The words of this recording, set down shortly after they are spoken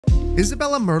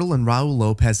Isabella, Myrtle, and Raul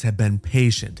Lopez have been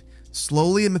patient,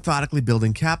 slowly and methodically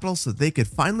building capital so that they could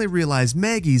finally realize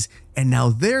Maggie's and now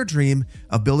their dream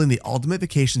of building the ultimate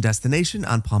vacation destination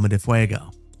on Palma De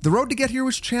Fuego. The road to get here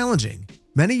was challenging.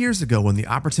 Many years ago, when the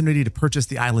opportunity to purchase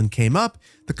the island came up,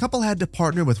 the couple had to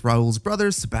partner with Raul's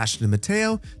brothers, Sebastian and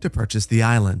Mateo, to purchase the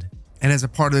island. And as a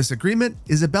part of this agreement,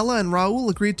 Isabella and Raul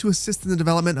agreed to assist in the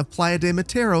development of Playa de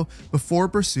Matero before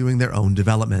pursuing their own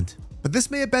development. But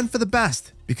this may have been for the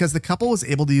best, because the couple was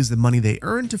able to use the money they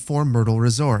earned to form Myrtle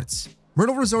Resorts.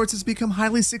 Myrtle Resorts has become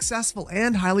highly successful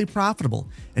and highly profitable,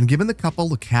 and given the couple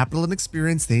the capital and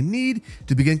experience they need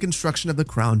to begin construction of the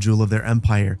crown jewel of their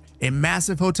empire, a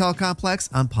massive hotel complex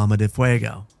on Palma de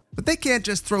Fuego. But they can't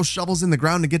just throw shovels in the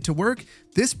ground to get to work.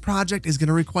 This project is going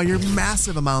to require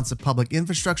massive amounts of public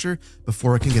infrastructure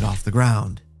before it can get off the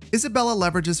ground. Isabella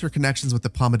leverages her connections with the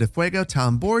Palma de Fuego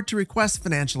town board to request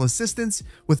financial assistance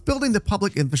with building the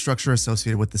public infrastructure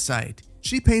associated with the site.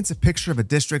 She paints a picture of a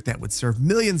district that would serve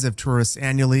millions of tourists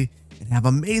annually and have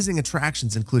amazing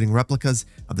attractions including replicas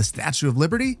of the Statue of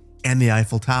Liberty and the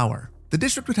Eiffel Tower. The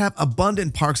district would have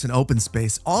abundant parks and open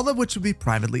space, all of which would be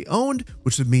privately owned,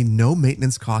 which would mean no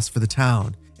maintenance costs for the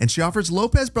town. And she offers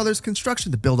Lopez Brothers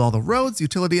Construction to build all the roads,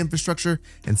 utility infrastructure,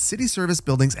 and city service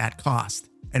buildings at cost.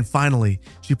 And finally,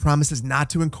 she promises not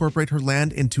to incorporate her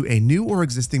land into a new or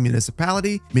existing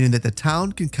municipality, meaning that the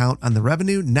town can count on the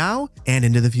revenue now and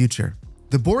into the future.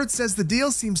 The board says the deal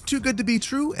seems too good to be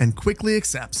true and quickly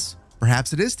accepts.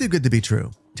 Perhaps it is too good to be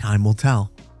true. Time will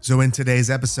tell. So in today's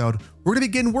episode, we're going to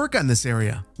begin work on this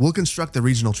area. We'll construct the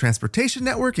regional transportation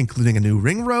network, including a new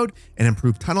ring road, an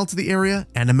improved tunnel to the area,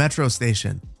 and a metro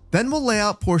station. Then we'll lay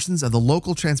out portions of the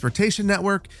local transportation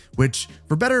network, which,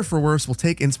 for better or for worse, will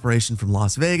take inspiration from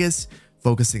Las Vegas,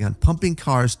 focusing on pumping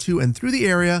cars to and through the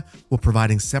area while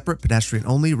providing separate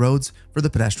pedestrian-only roads for the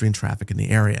pedestrian traffic in the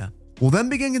area. We'll then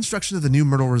begin construction of the new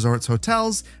Myrtle Resorts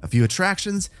hotels, a few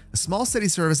attractions, a small city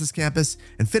services campus,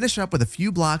 and finish up with a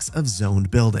few blocks of zoned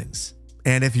buildings.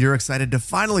 And if you're excited to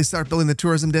finally start building the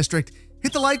tourism district,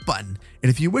 hit the like button.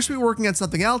 And if you wish we were working on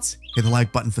something else, hit the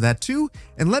like button for that too,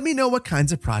 and let me know what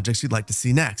kinds of projects you'd like to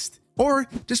see next. Or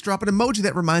just drop an emoji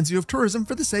that reminds you of tourism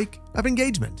for the sake of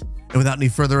engagement. And without any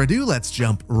further ado, let's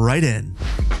jump right in.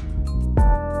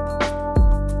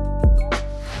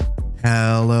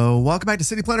 Hello, welcome back to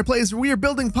City Planner Plays, where we are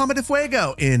building Palma de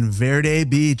Fuego in Verde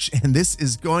Beach. And this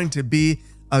is going to be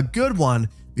a good one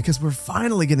because we're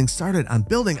finally getting started on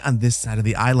building on this side of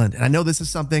the island. And I know this is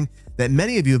something that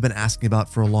many of you have been asking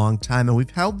about for a long time, and we've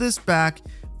held this back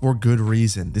for good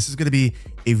reason. This is going to be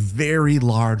a very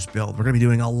large build. We're going to be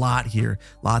doing a lot here.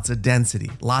 Lots of density,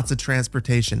 lots of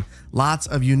transportation, lots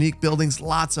of unique buildings,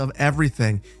 lots of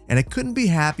everything. And I couldn't be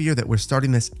happier that we're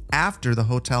starting this after the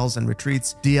hotels and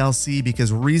retreats DLC,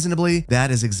 because reasonably, that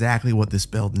is exactly what this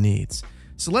build needs.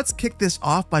 So let's kick this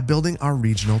off by building our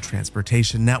regional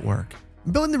transportation network.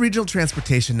 Building the regional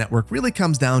transportation network really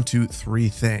comes down to three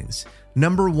things.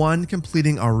 Number one,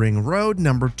 completing our ring road.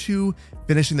 Number two,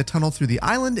 finishing the tunnel through the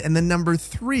island. And then number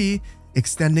three,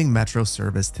 extending metro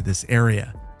service to this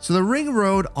area. So the ring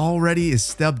road already is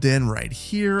stubbed in right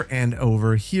here and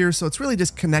over here. So it's really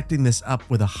just connecting this up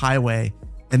with a highway.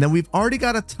 And then we've already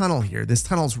got a tunnel here. This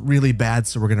tunnel's really bad,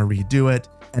 so we're going to redo it.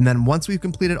 And then once we've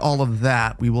completed all of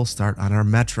that, we will start on our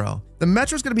metro. The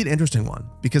metro is going to be an interesting one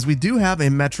because we do have a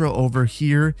metro over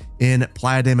here in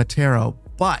Playa de Matero,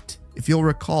 but if you'll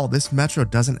recall, this metro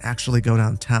doesn't actually go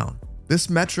downtown. This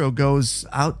metro goes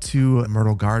out to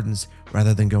Myrtle Gardens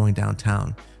rather than going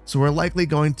downtown. So we're likely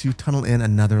going to tunnel in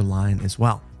another line as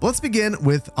well. But let's begin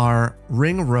with our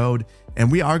ring road,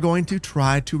 and we are going to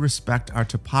try to respect our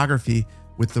topography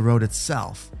with the road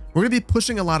itself. We're going to be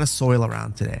pushing a lot of soil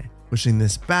around today, pushing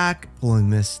this back, pulling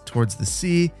this towards the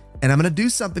sea. And I'm going to do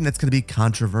something that's going to be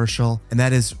controversial, and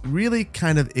that is really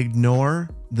kind of ignore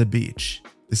the beach.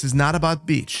 This is not about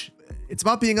beach. It's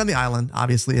about being on the island,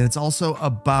 obviously, and it's also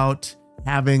about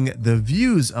having the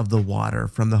views of the water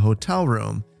from the hotel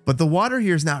room, but the water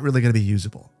here is not really going to be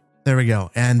usable. There we go.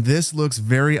 And this looks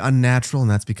very unnatural,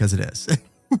 and that's because it is.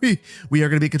 We are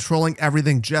going to be controlling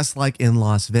everything just like in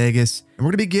Las Vegas. And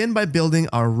we're going to begin by building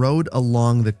our road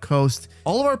along the coast.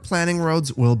 All of our planning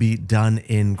roads will be done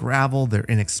in gravel. They're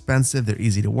inexpensive. They're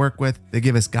easy to work with. They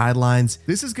give us guidelines.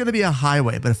 This is going to be a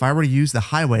highway, but if I were to use the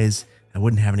highways, I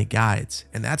wouldn't have any guides,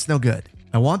 and that's no good.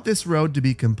 I want this road to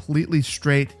be completely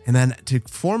straight, and then to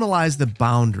formalize the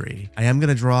boundary, I am going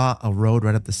to draw a road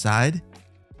right up the side.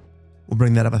 We'll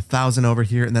bring that up 1,000 over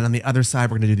here, and then on the other side,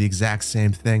 we're going to do the exact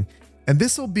same thing. And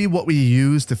this will be what we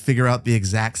use to figure out the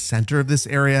exact center of this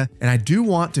area. And I do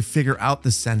want to figure out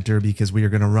the center because we are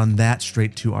going to run that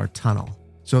straight to our tunnel.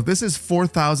 So if this is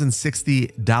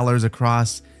 $4,060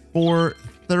 across,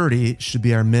 430 should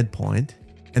be our midpoint.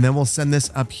 And then we'll send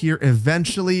this up here.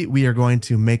 Eventually, we are going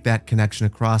to make that connection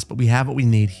across, but we have what we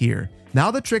need here.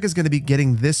 Now the trick is going to be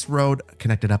getting this road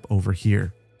connected up over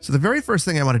here. So the very first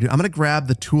thing I want to do, I'm going to grab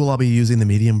the tool I'll be using, the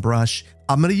medium brush.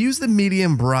 I'm going to use the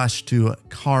medium brush to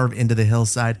carve into the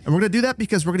hillside. And we're going to do that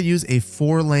because we're going to use a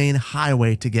 4-lane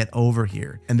highway to get over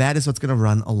here. And that is what's going to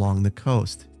run along the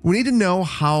coast. We need to know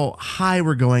how high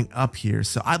we're going up here.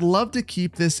 So I'd love to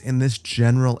keep this in this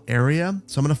general area.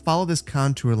 So I'm going to follow this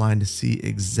contour line to see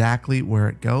exactly where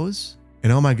it goes.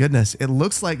 And oh my goodness, it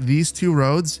looks like these two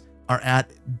roads are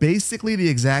at basically the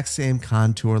exact same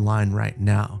contour line right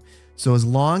now. So as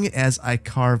long as I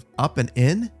carve up and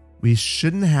in, we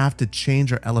shouldn't have to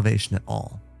change our elevation at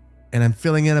all. And I'm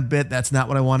filling in a bit. That's not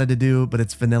what I wanted to do, but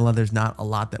it's vanilla. There's not a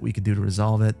lot that we could do to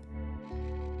resolve it.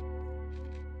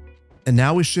 And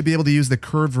now we should be able to use the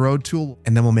curved road tool,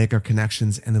 and then we'll make our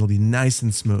connections and it'll be nice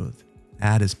and smooth.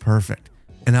 That is perfect.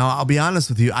 And now I'll be honest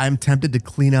with you, I'm tempted to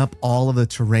clean up all of the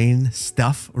terrain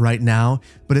stuff right now.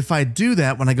 But if I do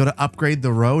that, when I go to upgrade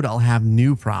the road, I'll have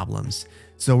new problems.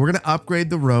 So we're going to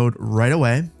upgrade the road right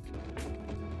away.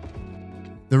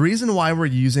 The reason why we're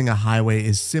using a highway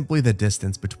is simply the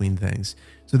distance between things.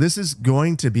 So this is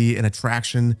going to be an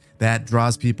attraction that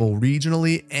draws people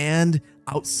regionally and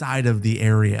outside of the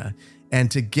area. And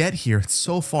to get here, it's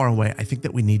so far away, I think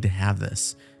that we need to have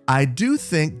this. I do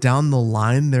think down the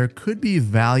line, there could be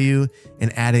value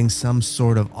in adding some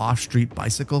sort of off-street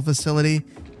bicycle facility,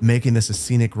 making this a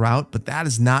scenic route, but that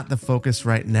is not the focus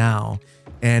right now.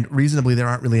 And reasonably, there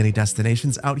aren't really any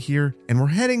destinations out here. And we're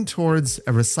heading towards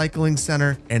a recycling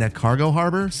center and a cargo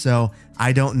harbor. So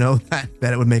I don't know that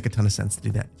it would make a ton of sense to do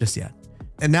that just yet.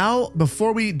 And now,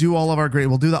 before we do all of our grade,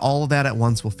 we'll do all of that at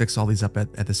once. We'll fix all these up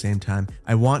at the same time.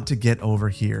 I want to get over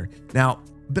here. Now,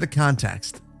 a bit of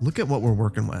context. Look at what we're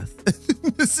working with.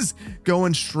 This is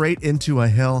going straight into a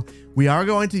hill. We are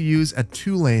going to use a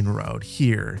 2-lane road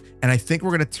here. And I think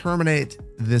we're going to terminate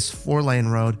this 4-lane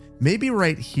road, maybe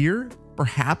right here,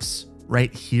 perhaps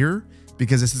right here,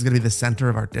 because this is going to be the center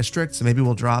of our district. So maybe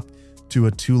we'll drop to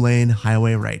a 2-lane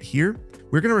highway right here.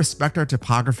 We're going to respect our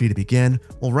topography to begin.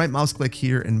 We'll right mouse click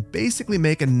here and basically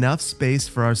make enough space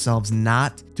for ourselves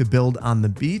not to build on the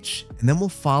beach. And then we'll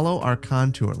follow our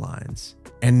contour lines.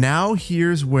 And now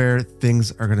here's where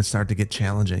things are going to start to get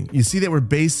challenging. You see that we're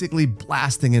basically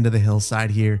blasting into the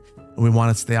hillside here, and we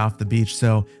want to stay off the beach.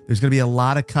 So there's going to be a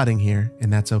lot of cutting here,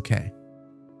 and that's okay.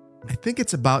 I think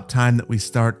it's about time that we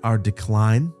start our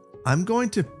decline. I'm going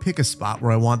to pick a spot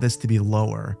where I want this to be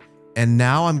lower. And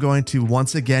now I'm going to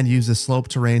once again use the slope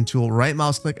terrain tool, right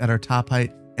mouse click at our top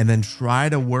height, and then try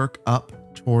to work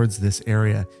up towards this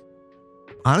area.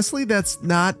 Honestly, that's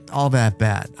not all that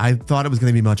bad. I thought it was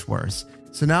going to be much worse.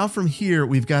 So now from here,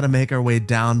 we've got to make our way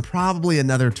down probably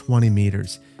another 20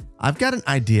 meters. I've got an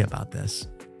idea about this.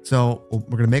 So we're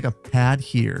going to make a pad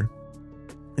here,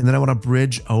 and then I want to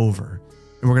bridge over,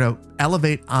 and we're going to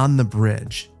elevate on the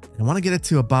bridge. I want to get it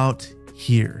to about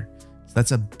here. So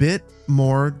that's a bit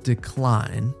more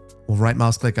decline. We'll right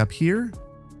mouse click up here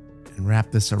and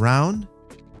wrap this around.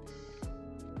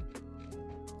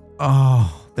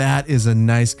 Oh, that is a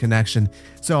nice connection.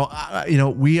 So,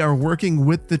 we are working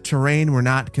with the terrain. We're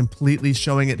not completely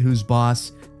showing it who's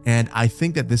boss. And I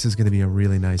think that this is going to be a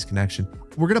really nice connection.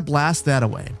 We're going to blast that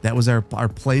away. That was our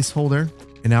placeholder.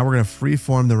 And now we're going to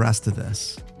freeform the rest of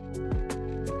this.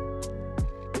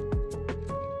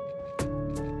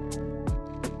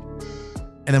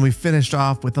 And then we finished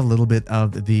off with a little bit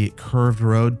of the curved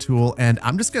road tool. And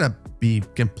I'm just going to be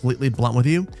completely blunt with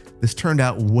you. This turned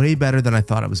out way better than I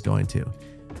thought it was going to.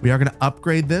 We are going to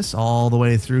upgrade this all the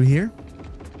way through here.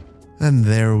 And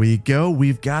there we go.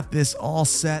 We've got this all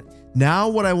set. Now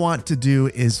what I want to do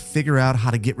is figure out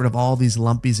how to get rid of all these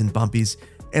lumpies and bumpies.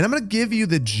 And I'm going to give you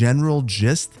the general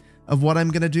gist of what I'm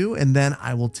going to do. And then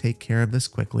I will take care of this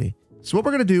quickly. So what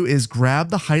we're going to do is grab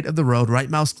the height of the road, right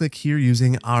mouse click here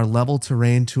using our level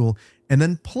terrain tool, and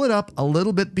then pull it up a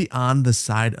little bit beyond the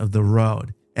side of the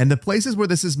road. And the places where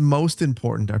this is most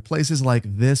important are places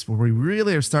like this, where we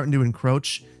really are starting to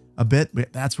encroach a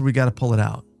bit. That's where we got to pull it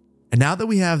out. And now that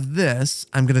we have this,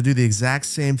 I'm going to do the exact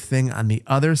same thing on the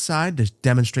other side to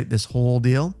demonstrate this whole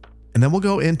deal. And then we'll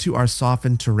go into our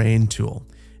soften terrain tool,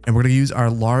 and we're going to use our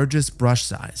largest brush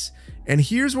size. And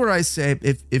here's where I say,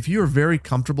 if you're very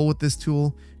comfortable with this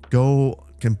tool, go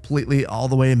completely all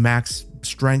the way max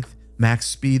strength, max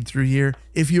speed through here.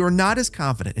 If you're not as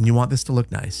confident and you want this to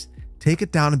look nice, take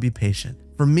it down and be patient.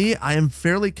 For me, I am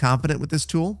fairly confident with this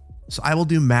tool, so I will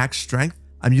do max strength.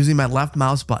 I'm using my left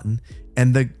mouse button,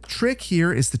 and the trick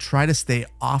here is to try to stay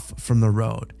off from the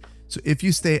road. So if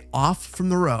you stay off from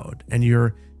the road and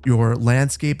your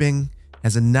landscaping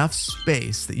has enough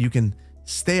space that you can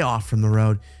stay off from the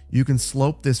road, you can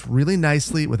slope this really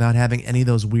nicely without having any of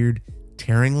those weird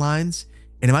tearing lines.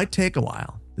 And it might take a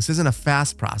while. This isn't a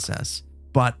fast process,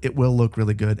 but it will look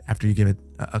really good after you give it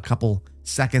a couple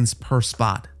seconds per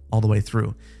spot all the way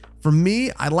through. For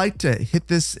me, I like to hit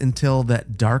this until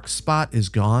that dark spot is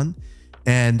gone.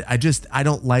 And I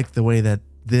don't like the way that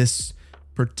this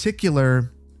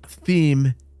particular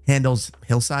theme handles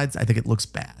hillsides. I think it looks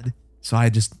bad. So I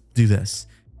just do this.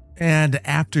 And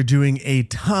after doing a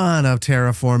ton of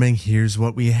terraforming, here's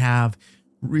what we have.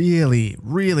 Really,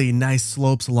 really nice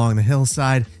slopes along the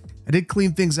hillside. I did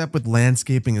clean things up with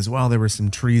landscaping as well. There were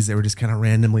some trees that were just kind of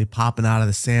randomly popping out of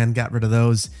the sand, got rid of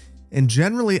those. And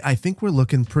generally, I think we're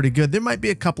looking pretty good. There might be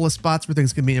a couple of spots where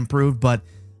things can be improved, but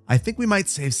I think we might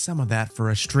save some of that for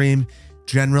a stream.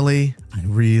 Generally, I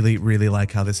really, really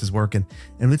like how this is working.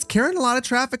 And it's carrying a lot of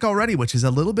traffic already, which is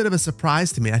a little bit of a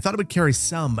surprise to me. I thought it would carry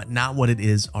some, but not what it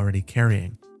is already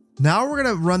carrying. Now we're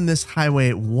going to run this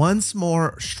highway once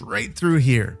more straight through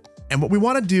here. And what we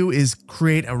want to do is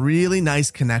create a really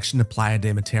nice connection to Playa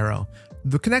de Matero.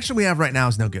 The connection we have right now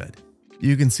is no good.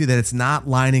 You can see that it's not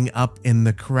lining up in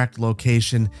the correct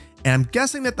location. And I'm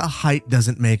guessing that the height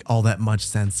doesn't make all that much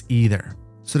sense either.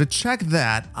 So to check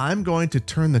that, I'm going to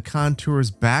turn the contours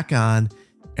back on,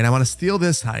 and I want to steal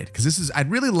this height because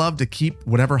I'd really love to keep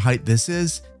whatever height this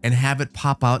is and have it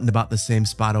pop out in about the same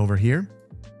spot over here.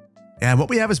 And what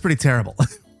we have is pretty terrible.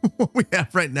 What we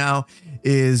have right now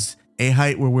is a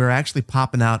height where we're actually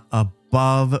popping out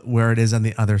above where it is on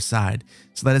the other side.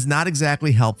 So that is not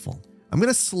exactly helpful. I'm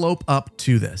going to slope up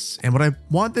to this. And what I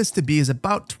want this to be is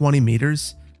about 20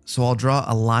 meters. So I'll draw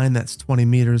a line that's 20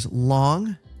 meters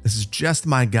long. This is just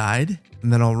my guide.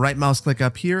 And then I'll right mouse click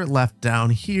up here, left down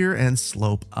here, and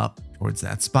slope up towards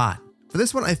that spot. For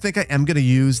this one, I think I am going to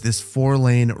use this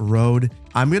 4-lane road.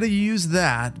 I'm going to use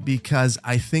that because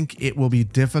I think it will be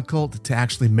difficult to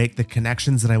actually make the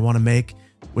connections that I want to make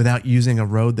without using a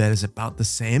road that is about the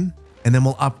same. And then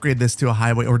we'll upgrade this to a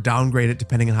highway or downgrade it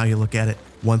depending on how you look at it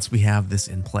once we have this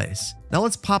in place. Now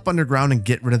let's pop underground and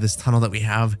get rid of this tunnel that we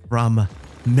have from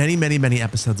many, many, many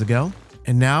episodes ago.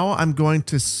 And now I'm going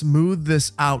to smooth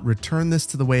this out, return this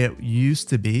to the way it used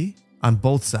to be on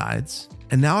both sides.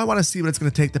 And now I want to see what it's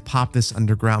going to take to pop this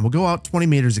underground. We'll go out 20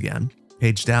 meters again,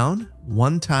 page down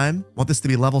one time. Want this to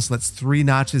be level, so that's 3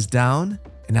 notches down.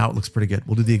 And now it looks pretty good.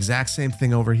 We'll do the exact same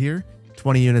thing over here.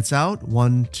 20 units out,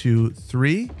 1, 2,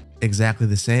 3, exactly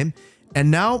the same.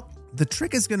 And now the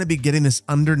trick is going to be getting this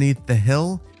underneath the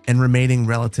hill and remaining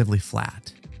relatively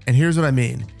flat. And here's what I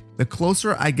mean. The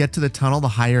closer I get to the tunnel, the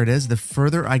higher it is. The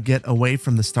further I get away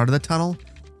from the start of the tunnel,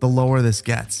 the lower this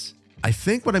gets. I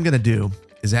think what I'm going to do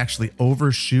is actually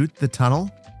overshoot the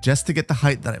tunnel just to get the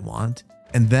height that I want.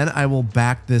 And then I will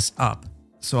back this up.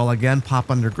 So I'll again pop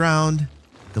underground,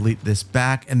 delete this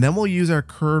back, and then we'll use our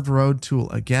curved road tool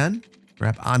again.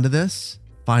 Grab onto this,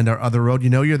 find our other road. You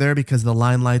know you're there because the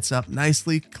line lights up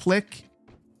nicely. Click,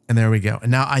 and there we go.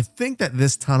 And now I think that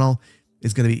this tunnel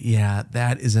is going to be, yeah,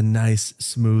 that is a nice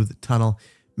smooth tunnel.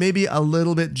 Maybe a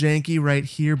little bit janky right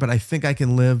here, but I think I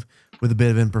can live with a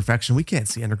bit of imperfection. We can't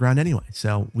see underground anyway,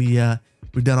 so we've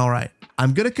done all right.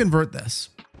 I'm going to convert this,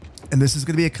 and this is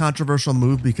going to be a controversial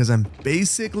move because I'm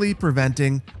basically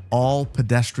preventing all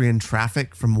pedestrian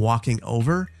traffic from walking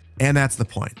over, and that's the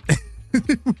point.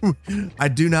 I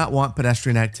do not want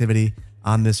pedestrian activity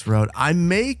on this road. I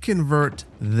may convert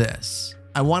this.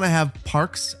 I want to have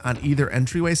parks on either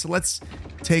entryway. So let's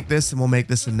take this and we'll make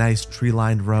this a nice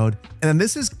tree-lined road. And then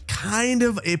this is kind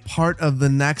of a part of the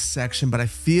next section, but I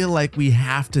feel like we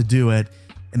have to do it.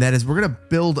 And that is we're going to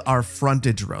build our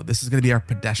frontage road. This is going to be our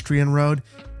pedestrian road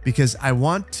because I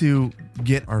want to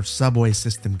get our subway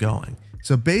system going.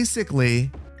 So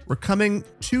basically, we're coming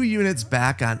 2 units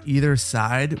back on either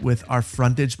side with our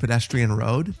frontage pedestrian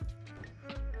road.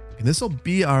 And this will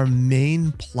be our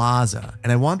main plaza.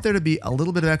 And I want there to be a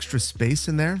little bit of extra space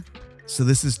in there. So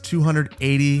this is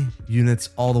 280 units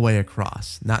all the way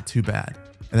across. Not too bad.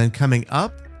 And then coming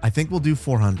up, I think we'll do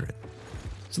 400.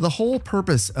 So the whole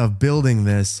purpose of building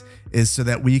this is so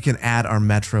that we can add our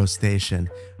metro station.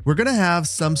 We're going to have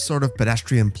some sort of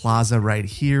pedestrian plaza right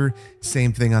here.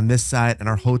 Same thing on this side and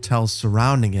our hotels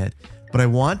surrounding it. But I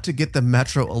want to get the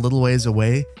metro a little ways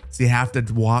away. So you have to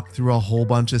walk through a whole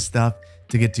bunch of stuff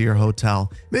to get to your hotel.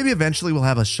 Maybe eventually we'll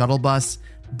have a shuttle bus,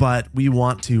 but we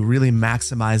want to really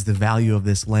maximize the value of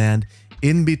this land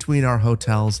in between our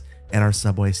hotels and our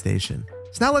subway station.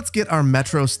 So now let's get our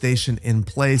metro station in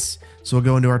place. So we'll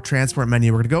go into our transport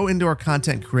menu. We're going to go into our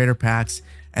content creator packs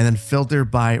and then filter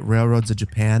by Railroads of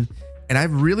Japan. And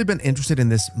I've really been interested in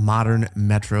this modern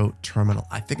metro terminal.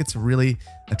 I think it's a really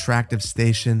attractive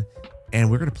station, and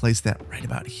we're going to place that right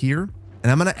about here. And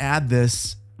I'm going to add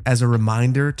this as a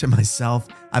reminder to myself.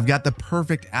 I've got the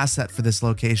perfect asset for this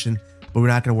location, but we're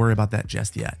not going to worry about that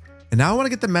just yet. And now I want to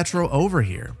get the metro over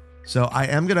here. So I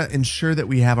am going to ensure that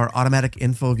we have our automatic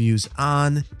info views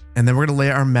on, and then we're going to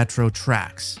lay our metro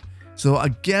tracks. So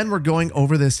again, we're going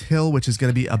over this hill, which is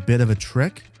going to be a bit of a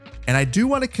trick. And I do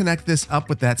want to connect this up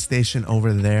with that station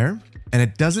over there. And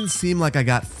it doesn't seem like I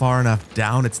got far enough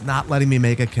down. It's not letting me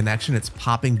make a connection. It's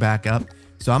popping back up.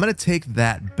 So I'm going to take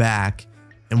that back.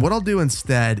 And what I'll do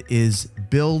instead is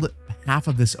build half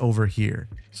of this over here.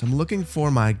 So I'm looking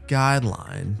for my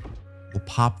guideline. We'll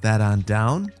pop that on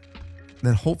down.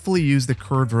 Then hopefully use the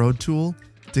curved road tool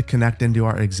to connect into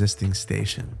our existing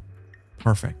station.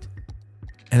 Perfect.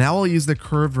 And now I'll use the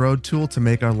curved road tool to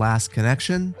make our last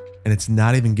connection. And it's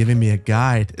not even giving me a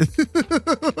guide.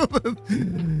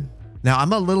 Now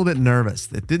I'm a little bit nervous.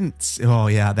 It didn't, oh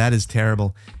yeah, that is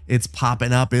terrible. It's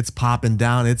popping up, it's popping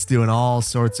down, it's doing all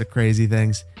sorts of crazy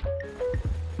things.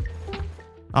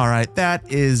 All right,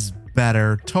 that is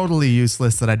better. Totally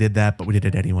useless that I did that, but we did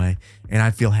it anyway. And I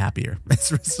feel happier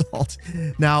as a result.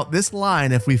 Now this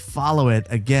line, if we follow it,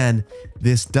 again,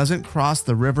 this doesn't cross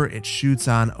the river. It shoots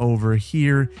on over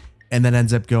here and then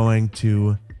ends up going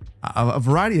to a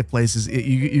variety of places.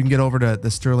 You can get over to the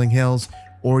Sterling Hills,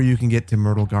 or you can get to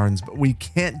Myrtle Gardens, but we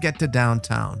can't get to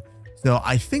downtown. So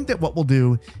I think that what we'll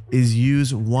do is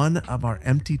use one of our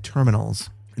empty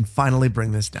terminals and finally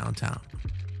bring this downtown.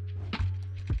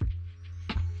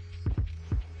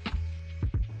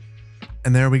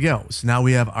 And there we go. So now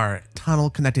we have our tunnel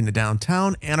connecting to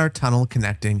downtown and our tunnel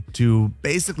connecting to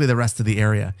basically the rest of the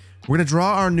area. We're going to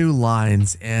draw our new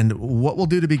lines, and what we'll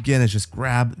do to begin is just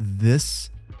grab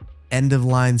this end of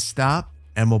line stop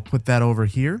and we'll put that over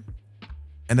here.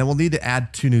 And then we'll need to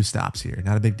add 2 new stops here.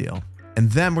 Not a big deal.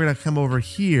 And then we're going to come over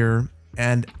here,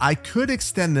 and I could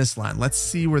extend this line. Let's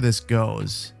see where this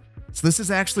goes. So this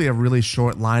is actually a really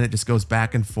short line. It just goes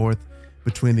back and forth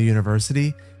between the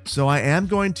university. So I am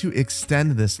going to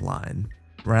extend this line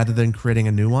rather than creating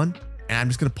a new one. And I'm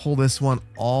just going to pull this one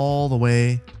all the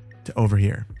way to over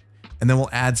here. And then we'll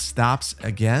add stops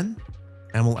again.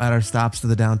 And we'll add our stops to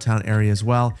the downtown area as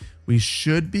well. We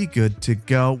should be good to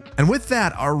go. And with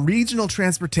that, our regional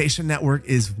transportation network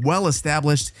is well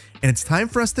established, and it's time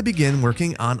for us to begin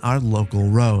working on our local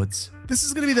roads. This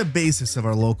is going to be the basis of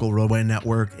our local roadway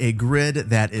network, a grid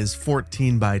that is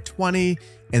 14 by 20,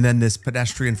 and then this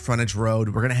pedestrian frontage road.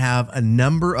 We're going to have a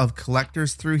number of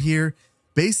collectors through here,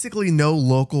 basically no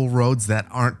local roads that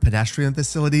aren't pedestrian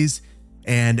facilities,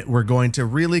 and we're going to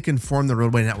really conform the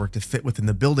roadway network to fit within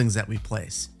the buildings that we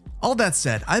place. All that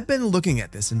said, I've been looking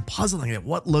at this and puzzling at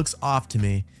what looks off to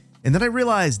me, and then I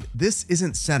realized this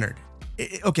isn't centered.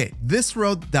 Okay, this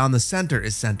road down the center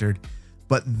is centered,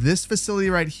 but this facility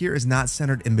right here is not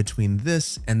centered in between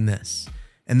this and this.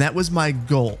 And that was my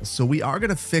goal, so we are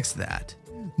going to fix that.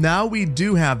 Now we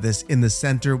do have this in the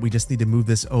center. We just need to move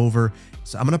this over.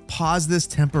 So I'm going to pause this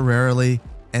temporarily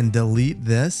and delete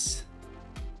this.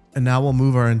 And now we'll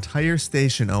move our entire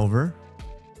station over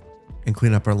and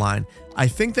clean up our line. I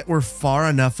think that we're far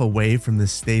enough away from the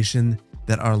station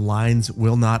that our lines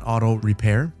will not auto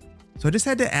repair. So I just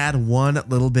had to add one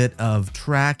little bit of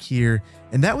track here,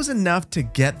 and that was enough to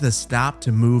get the stop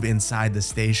to move inside the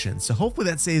station. So hopefully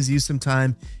that saves you some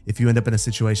time if you end up in a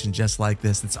situation just like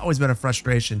this. It's always been a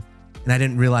frustration, and I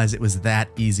didn't realize it was that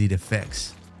easy to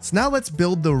fix. So now let's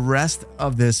build the rest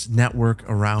of this network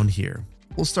around here.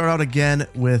 We'll start out again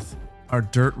with our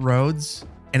dirt roads.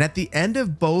 And at the end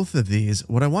of both of these,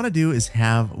 what I want to do is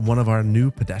have one of our new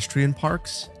pedestrian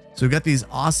parks. So we've got these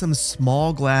awesome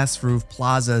small glass roof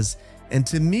plazas, and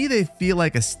to me, they feel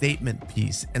like a statement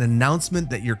piece, an announcement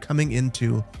that you're coming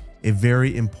into a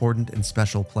very important and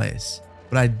special place.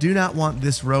 But I do not want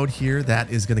this road here that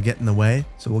is going to get in the way.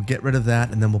 So we'll get rid of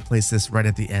that, and then we'll place this right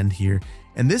at the end here.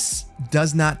 And this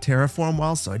does not terraform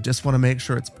well, so I just want to make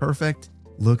sure it's perfect.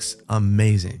 Looks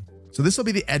amazing. So this will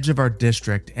be the edge of our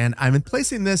district, and I'm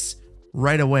placing this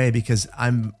right away because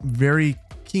I'm very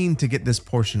keen to get this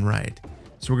portion right.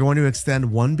 So we're going to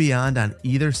extend one beyond on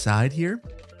either side here.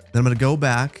 Then I'm going to go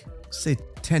back, say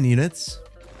 10 units,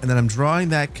 and then I'm drawing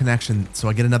that connection so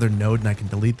I get another node and I can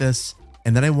delete this.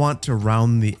 And then I want to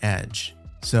round the edge.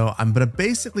 So I'm going to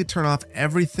basically turn off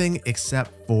everything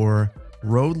except for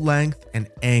road length and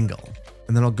angle.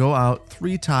 And then I'll go out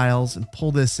 3 tiles and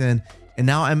pull this in. And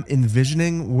now I'm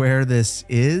envisioning where this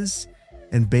is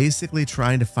and basically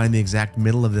trying to find the exact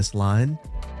middle of this line.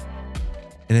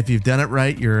 And if you've done it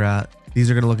right,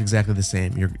 these are going to look exactly the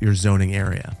same, your zoning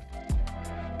area.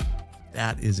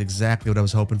 That is exactly what I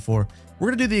was hoping for. We're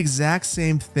going to do the exact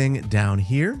same thing down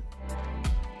here.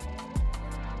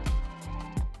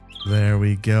 There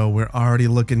we go. We're already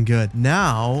looking good.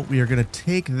 Now we are going to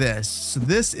take this. So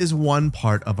this is one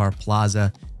part of our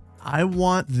plaza. I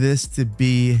want this to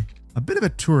be a bit of a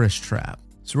tourist trap.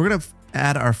 So we're going to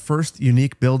add our first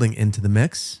unique building into the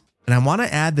mix. And I want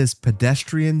to add this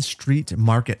pedestrian street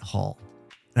market hall.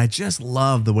 And I just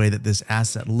love the way that this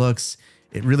asset looks.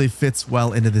 It really fits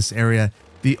well into this area.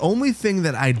 The only thing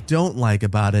that I don't like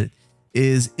about it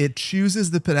is it chooses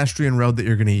the pedestrian road that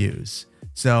you're going to use.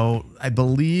 So I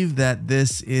believe that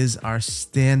this is our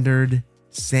standard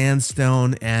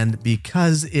sandstone, and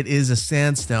because it is a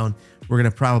sandstone, we're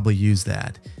going to probably use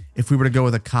that. If we were to go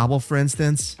with a cobble, for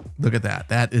instance, look at that.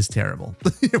 That is terrible.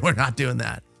 We're not doing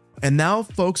that. And now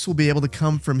folks will be able to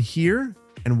come from here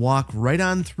and walk right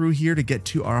on through here to get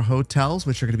to our hotels,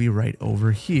 which are going to be right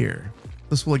over here.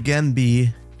 This will again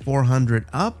be 400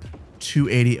 up,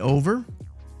 280 over.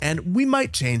 And we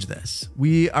might change this.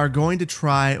 We are going to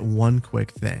try one quick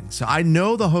thing. So I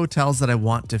know the hotels that I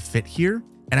want to fit here,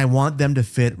 and I want them to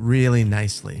fit really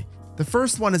nicely. The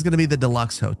first one is going to be the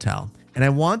deluxe hotel, and I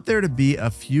want there to be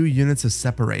a few units of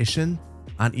separation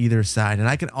on either side. And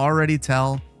I can already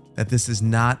tell that this is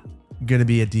not going to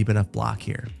be a deep enough block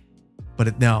here.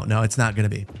 But no, it's not going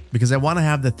to be, because I want to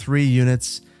have the 3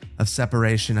 units of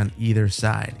separation on either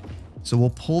side. So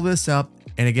we'll pull this up,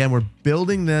 and again, we're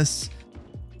building this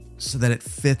so that it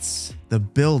fits the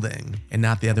building and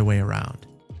not the other way around.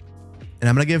 And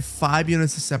I'm going to give 5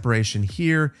 units of separation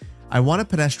here. I want a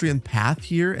pedestrian path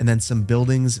here and then some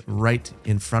buildings right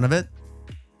in front of it.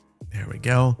 There we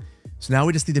go. So now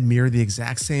we just need to mirror the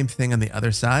exact same thing on the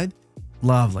other side.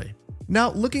 Lovely.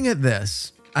 Now looking at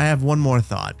this, I have one more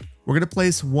thought. We're going to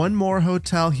place one more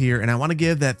hotel here, and I want to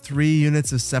give that 3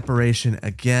 units of separation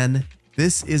again.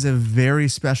 This is a very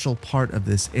special part of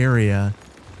this area.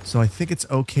 So I think it's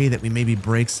okay that we maybe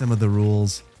break some of the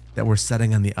rules that we're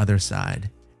setting on the other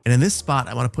side. And in this spot,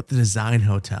 I want to put the design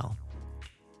hotel.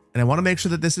 And I want to make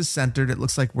sure that this is centered. It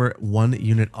looks like we're 1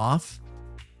 unit off.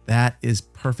 That is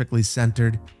perfectly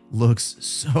centered. Looks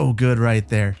so good right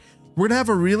there. We're going to have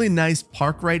a really nice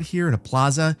park right here in a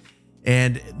plaza.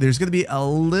 And there's going to be a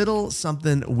little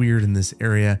something weird in this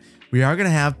area. We are going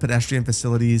to have pedestrian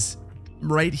facilities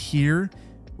right here.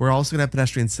 We're also going to have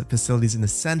pedestrian facilities in the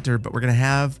center, but we're going to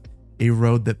have a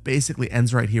road that basically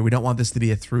ends right here. We don't want this to be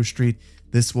a through street.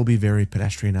 This will be very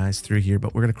pedestrianized through here,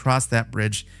 but we're going to cross that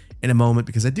bridge in a moment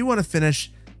because I do want to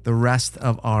finish the rest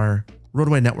of our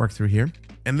roadway network through here.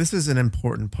 And this is an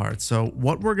important part. So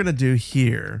what we're going to do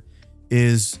here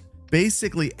is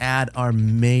basically add our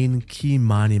main key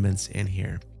monuments in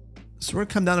here. So we're going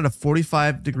to come down at a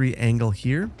 45-degree angle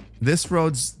here. This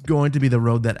road's going to be the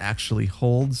road that actually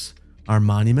holds our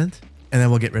monument, and then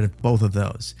we'll get rid of both of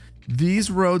those. These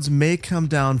roads may come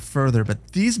down further,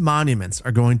 but these monuments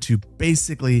are going to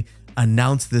basically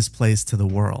announce this place to the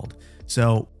world.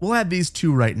 So we'll add these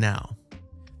 2 right now.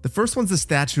 The first one's the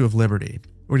Statue of Liberty.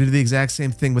 We're going to do the exact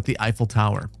same thing with the Eiffel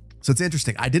Tower. So it's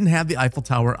interesting. I didn't have the Eiffel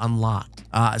Tower unlocked.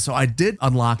 So I did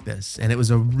unlock this, and it was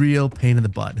a real pain in the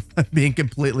butt, being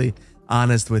completely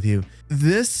honest with you.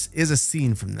 This is a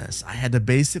scene from this. I had to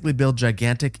basically build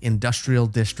gigantic industrial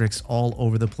districts all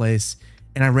over the place,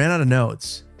 and I ran out of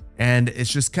nodes. And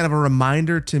it's just kind of a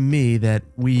reminder to me that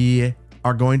we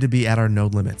are going to be at our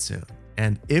node limit soon.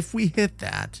 And if we hit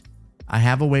that, I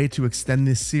have a way to extend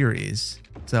this series.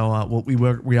 So we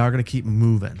are going to keep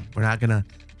moving. We're not going to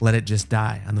let it just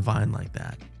die on the vine like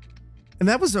that. And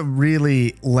that was a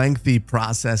really lengthy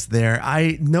process there.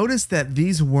 I noticed that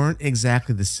these weren't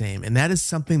exactly the same. And that is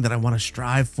something that I want to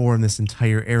strive for in this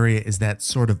entire area, is that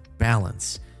sort of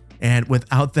balance. And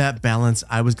without that balance,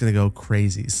 I was going to go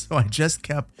crazy. So I just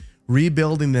kept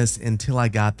rebuilding this until I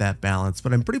got that balance.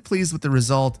 But I'm pretty pleased with the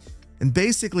result. And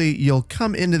basically, you'll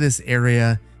come into this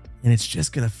area and it's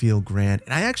just going to feel grand.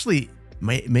 And I actually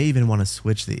may even want to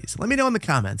switch these. Let me know in the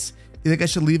comments. Do you think I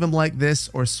should leave them like this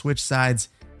or switch sides?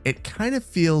 It kind of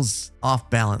feels off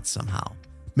balance somehow.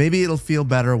 Maybe it'll feel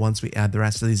better once we add the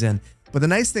rest of these in. But the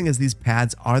nice thing is these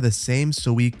pads are the same,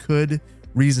 so we could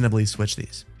reasonably switch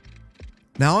these.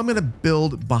 Now I'm going to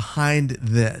build behind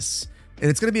this. And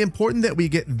it's going to be important that we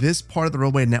get this part of the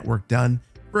roadway network done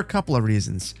for a couple of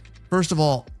reasons. First of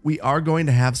all, we are going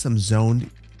to have some zoned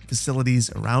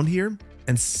facilities around here.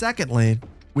 And secondly,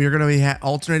 we are going to be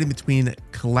alternating between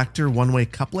collector one-way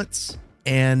couplets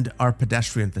and our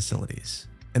pedestrian facilities.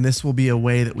 And this will be a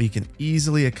way that we can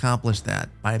easily accomplish that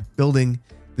by building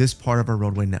this part of our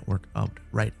roadway network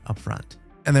right up front.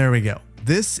 And there we go.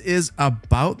 This is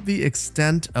about the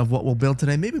extent of what we'll build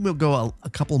today. Maybe we'll go a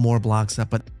couple more blocks up,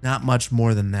 but not much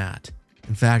more than that.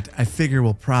 In fact, I figure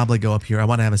we'll probably go up here. I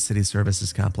want to have a city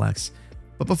services complex.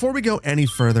 But before we go any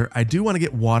further, I do want to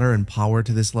get water and power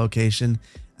to this location.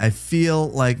 I feel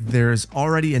like there's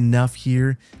already enough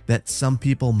here that some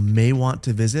people may want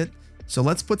to visit. So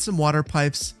let's put some water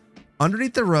pipes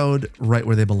underneath the road right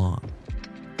where they belong.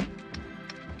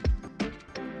 And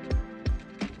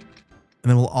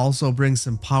then we'll also bring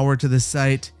some power to the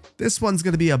site. This one's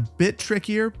going to be a bit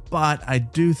trickier, but I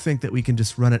do think that we can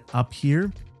just run it up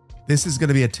here. This is going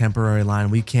to be a temporary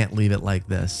line. We can't leave it like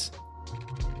this.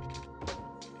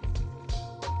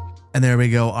 And there we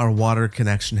go. Our water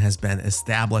connection has been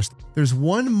established. There's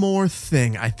one more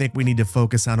thing I think we need to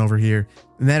focus on over here,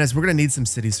 and that is we're going to need some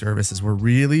city services. We're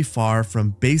really far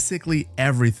from basically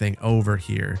everything over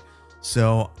here.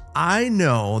 So I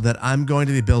know that I'm going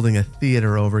to be building a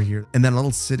theater over here and then a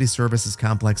little city services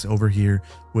complex over here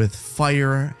with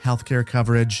fire, healthcare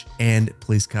coverage, and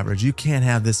police coverage. You can't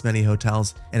have this many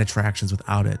hotels and attractions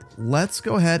without it. Let's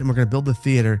go ahead and we're going to build the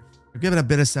theater. We're giving a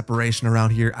bit of separation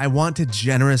around here. I want to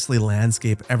generously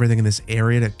landscape everything in this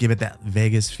area to give it that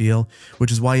Vegas feel,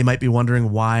 which is why you might be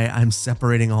wondering why I'm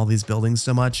separating all these buildings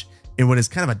so much in what is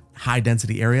kind of a high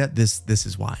density area. This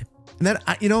is why. And then,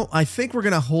 I think we're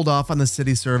going to hold off on the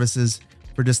city services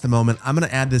for just a moment. I'm going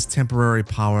to add this temporary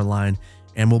power line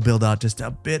and we'll build out just a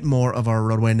bit more of our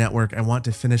roadway network. I want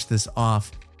to finish this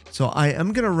off. So I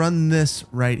am going to run this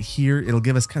right here. It'll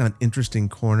give us kind of an interesting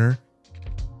corner.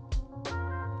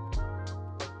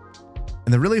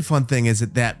 And the really fun thing is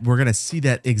that we're going to see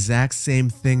that exact same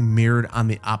thing mirrored on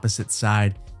the opposite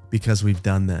side because we've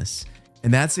done this.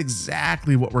 And that's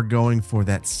exactly what we're going for.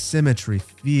 That symmetry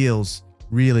feels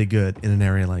really good in an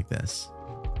area like this.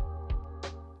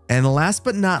 And last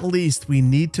but not least, we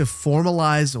need to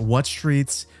formalize what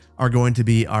streets are going to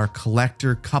be our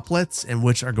collector couplets and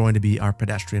which are going to be our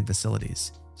pedestrian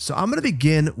facilities. So I'm going to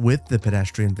begin with the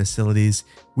pedestrian facilities.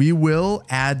 We will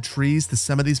add trees to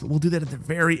some of these, but we'll do that at the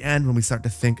very end when we start to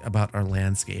think about our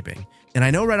landscaping. And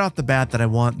I know right off the bat that I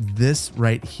want this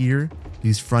right here,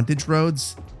 these frontage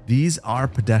roads, these are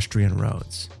pedestrian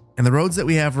roads. And the roads that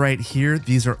we have right here,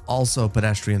 these are also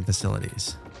pedestrian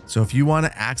facilities. So if you want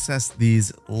to access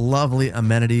these lovely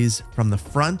amenities from the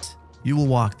front, you will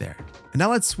walk there. And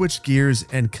now let's switch gears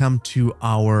and come to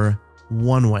our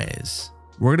one-ways.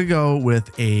 We're going to go with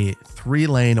a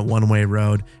 3-lane one-way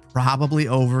road, probably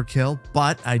overkill,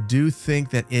 but I do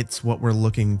think that it's what we're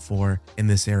looking for in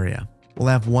this area. We'll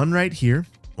have one right here.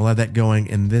 We'll have that going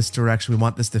in this direction. We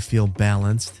want this to feel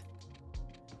balanced.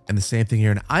 And the same thing here.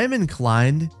 And I'm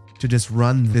inclined to just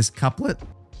run this couplet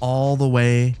all the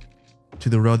way to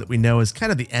the road that we know is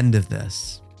kind of the end of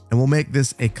this. And we'll make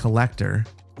this a collector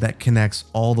that connects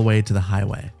all the way to the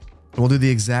highway. And we'll do the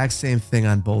exact same thing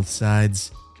on both sides.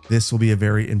 This will be a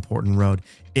very important road.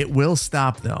 It will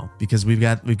stop though, because we've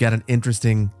got an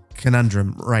interesting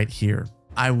conundrum right here.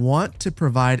 I want to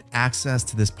provide access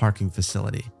to this parking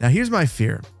facility. Now here's my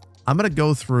fear. I'm going to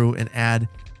go through and add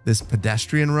this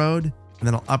pedestrian road, and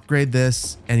then I'll upgrade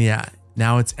this. And yeah,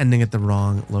 now it's ending at the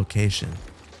wrong location.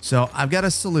 So I've got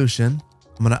a solution.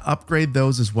 I'm going to upgrade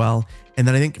those as well. And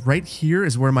then I think right here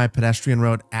is where my pedestrian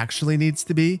road actually needs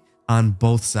to be on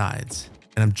both sides.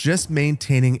 And I'm just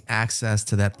maintaining access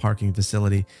to that parking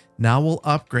facility. Now we'll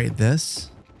upgrade this.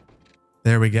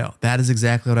 There we go. That is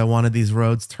exactly what I wanted. These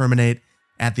roads terminate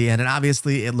at the end. And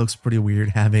obviously it looks pretty weird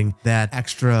having that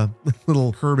extra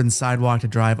little curb and sidewalk to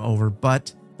drive over,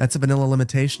 but that's a vanilla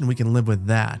limitation. We can live with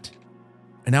that.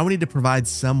 And now we need to provide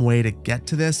some way to get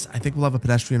to this. I think we'll have a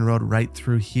pedestrian road right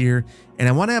through here. And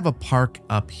I want to have a park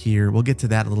up here. We'll get to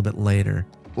that a little bit later.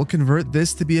 We'll convert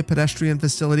this to be a pedestrian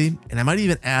facility, and I might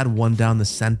even add one down the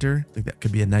center. I think that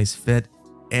could be a nice fit.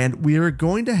 And we are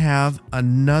going to have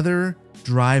another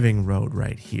driving road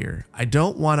right here. I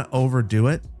don't want to overdo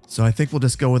it, so I think we'll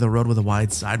just go with a road with a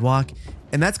wide sidewalk.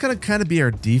 And that's going to kind of be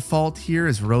our default here,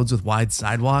 is roads with wide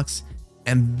sidewalks.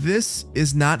 And this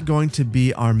is not going to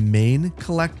be our main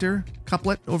collector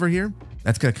couplet over here.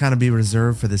 That's going to kind of be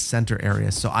reserved for the center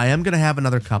area. So I am going to have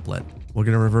another couplet. We're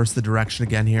going to reverse the direction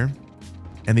again here.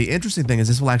 And the interesting thing is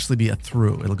this will actually be a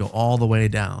through. It'll go all the way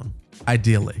down,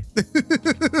 ideally.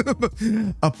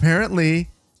 Apparently,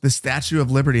 the Statue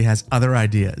of Liberty has other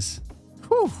ideas.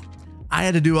 Whew. I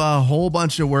had to do a whole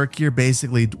bunch of work here,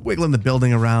 basically wiggling the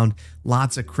building around,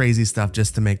 lots of crazy stuff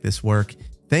just to make this work.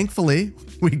 Thankfully,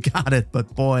 we got it,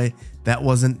 but boy, that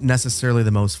wasn't necessarily the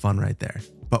most fun right there.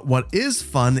 But what is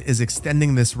fun is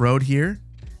extending this road here,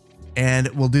 and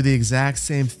we'll do the exact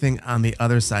same thing on the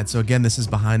other side. So again, this is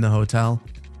behind the hotel.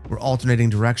 We're alternating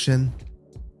direction.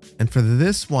 And for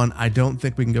this one, I don't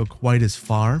think we can go quite as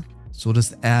far. So we'll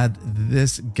just add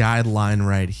this guideline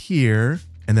right here.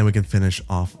 and then we can finish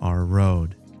off our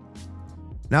road.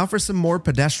 Now for some more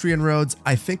pedestrian roads,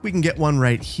 I think we can get one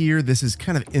right here. This is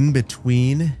kind of in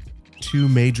between two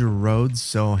major roads,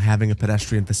 so having a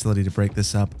pedestrian facility to break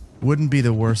this up wouldn't be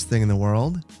the worst thing in the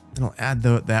world. And I'll add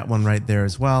that one right there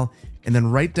as well. And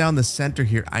then right down the center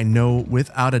here, I know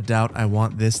without a doubt I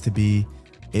want this to be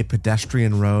a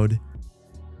pedestrian road.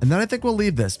 And then I think we'll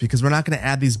leave this because we're not going to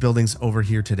add these buildings over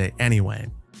here today anyway.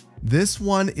 This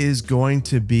one is going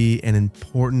to be an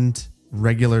important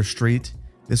regular street.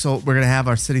 We're going to have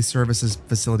our city services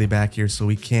facility back here, so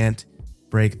we can't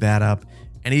break that up.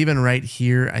 And even right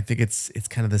here, I think it's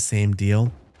kind of the same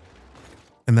deal.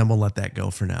 And then we'll let that go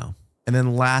for now. And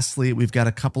then lastly, we've got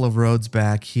a couple of roads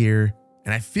back here.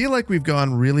 And I feel like we've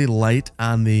gone really light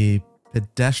on the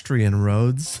pedestrian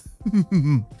roads.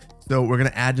 So we're going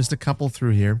to add just a couple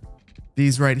through here.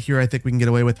 These right here, I think we can get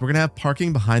away with. We're going to have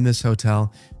parking behind this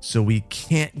hotel, so we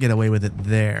can't get away with it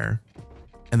there.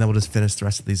 And then we'll just finish the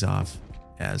rest of these off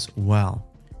as well.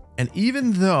 And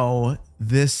even though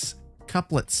this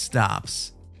couplet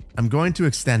stops, I'm going to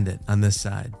extend it on this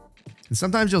side. And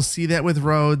sometimes you'll see that with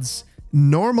roads.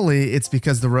 Normally it's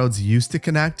because the roads used to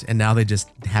connect and now they just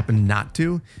happen not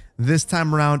to. This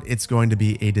time around, it's going to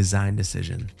be a design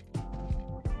decision.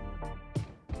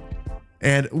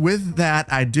 And with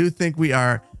that, I do think we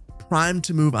are primed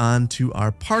to move on to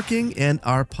our parking and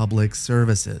our public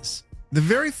services. The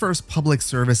very first public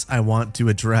service I want to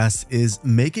address is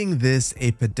making this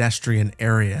a pedestrian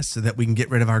area so that we can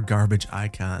get rid of our garbage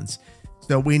icons.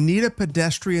 So we need a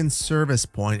pedestrian service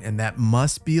point, and that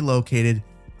must be located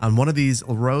on one of these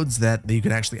roads that you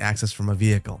can actually access from a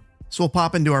vehicle. So we'll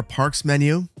pop into our parks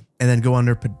menu and then go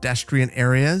under pedestrian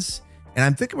areas. And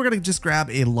I'm thinking we're going to just grab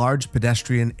a large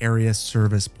pedestrian area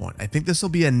service point. I think this will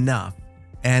be enough.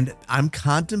 And I'm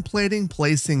contemplating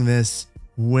placing this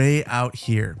way out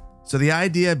here. So the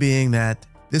idea being that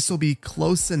this will be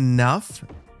close enough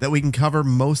that we can cover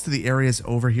most of the areas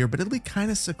over here, but it'll be kind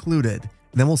of secluded.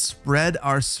 And then we'll spread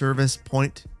our service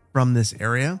point from this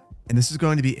area. And this is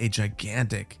going to be a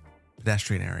gigantic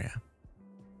pedestrian area.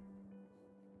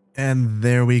 And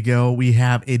there we go. We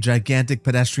have a gigantic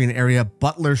pedestrian area.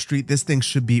 Butler Street. This thing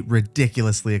should be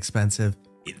ridiculously expensive.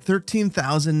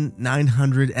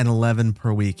 $13,911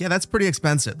 per week. Yeah, that's pretty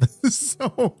expensive.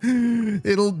 So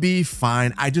it'll be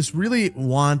fine. I just really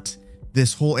want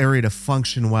this whole area to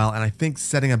function well. And I think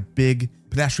setting a big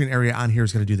pedestrian area on here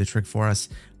is going to do the trick for us.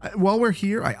 While we're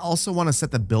here, I also want to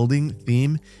set the building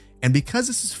theme. And because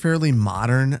this is fairly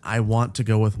modern, I want to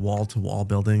go with wall-to-wall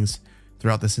buildings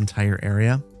throughout this entire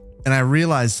area. And I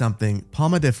realized something.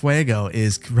 Palma de Fuego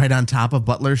is right on top of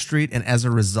Butler Street. And as a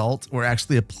result, we're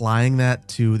actually applying that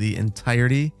to the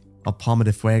entirety of Palma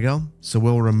de Fuego. So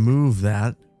we'll remove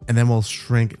that and then we'll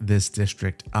shrink this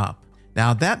district up.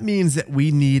 Now that means that we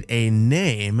need a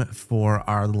name for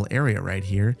our little area right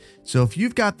here. So if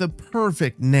you've got the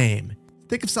perfect name,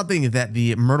 think of something that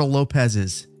the Myrtle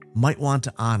Lopez's might want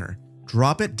to honor.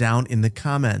 Drop it down in the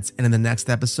comments. And in the next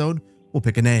episode, we'll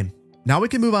pick a name. Now we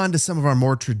can move on to some of our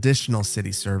more traditional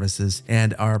city services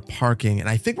and our parking. And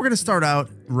I think we're going to start out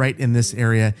right in this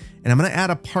area. And I'm going to add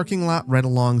a parking lot right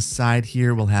alongside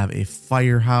here. We'll have a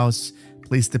firehouse,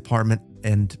 police department,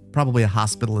 and probably a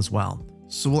hospital as well.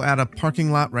 So we'll add a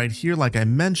parking lot right here, like I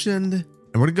mentioned. And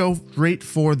we're going to go straight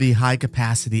for the high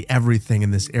capacity everything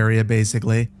in this area,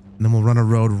 basically. And then we'll run a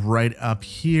road right up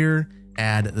here.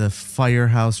 Add the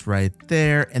firehouse right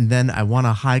there. And then I want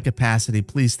a high capacity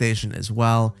police station as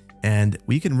well. And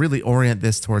we can really orient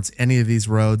this towards any of these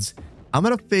roads. I'm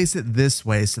going to face it this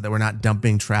way so that we're not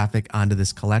dumping traffic onto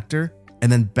this collector.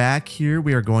 And then back here,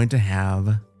 we are going to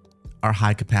have our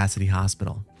high capacity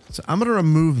hospital. So I'm going to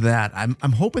remove that.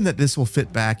 I'm hoping that this will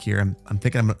fit back here. I'm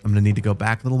thinking I'm going to need to go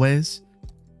back a little ways.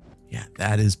 Yeah,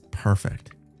 that is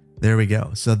perfect. There we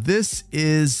go. So this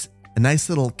is a nice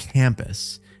little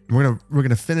campus. And we're going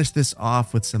to finish this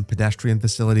off with some pedestrian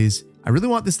facilities. I really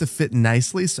want this to fit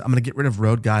nicely, so I'm going to get rid of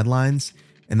road guidelines,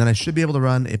 and then I should be able to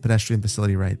run a pedestrian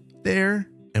facility right there,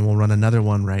 and we'll run another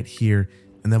one right here,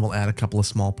 and then we'll add a couple of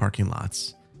small parking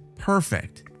lots.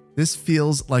 Perfect. This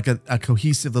feels like a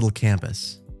cohesive little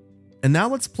campus. And now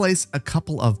let's place a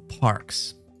couple of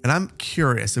parks. And I'm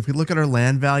curious, if we look at our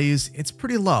land values, it's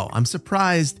pretty low. I'm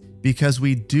surprised because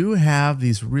we do have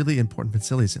these really important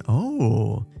facilities.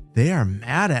 Oh, they are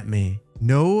mad at me.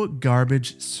 No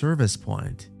garbage service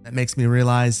point. That makes me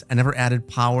realize I never added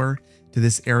power to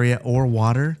this area or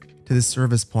water to this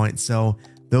service point. So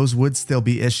those would still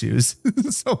be issues.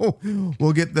 So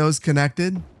we'll get those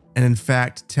connected. And in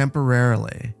fact,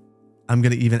 temporarily, I'm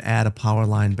going to even add a power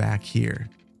line back here.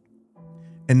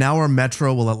 And now our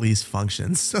metro will at least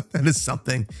function. So that is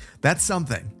something. That's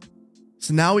something.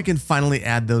 So now we can finally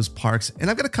add those parks, and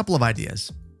I've got a couple of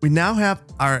ideas. We now have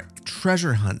our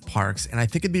treasure hunt parks, and I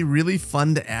think it'd be really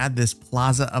fun to add this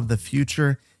Plaza of the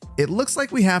Future. It looks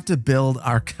like we have to build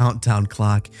our countdown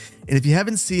clock, and if you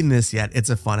haven't seen this yet, it's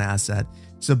a fun asset.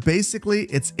 So basically,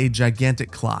 it's a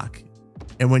gigantic clock,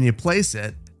 and when you place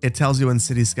it, it tells you when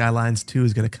City Skylines 2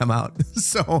 is going to come out.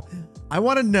 So I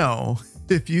want to know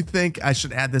if you think I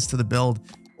should add this to the build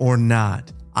or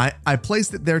not. I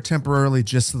placed it there temporarily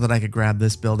just so that I could grab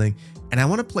this building, and I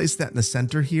want to place that in the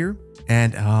center here.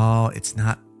 And oh, it's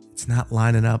not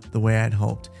lining up the way I'd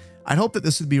hoped. I'd hoped that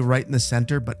this would be right in the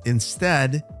center, but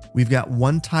instead we've got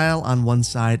one tile on one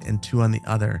side and two on the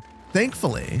other.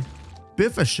 Thankfully,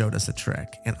 Biffa showed us a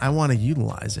trick, and I want to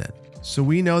utilize it. So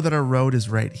we know that our road is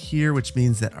right here, which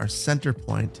means that our center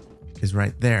point is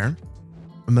right there.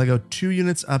 I'm going to go 2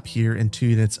 units up here and 2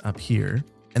 units up here,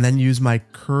 and then use my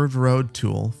curved road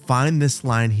tool, find this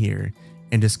line here,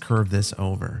 and just curve this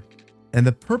over. And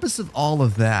the purpose of all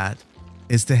of that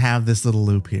is to have this little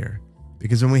loop here,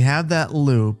 because when we have that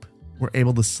loop, we're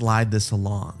able to slide this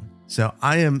along. So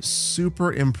I am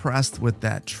super impressed with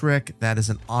that trick. That is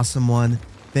an awesome one.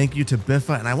 Thank you to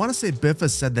Biffa. And I want to say Biffa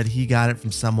said that he got it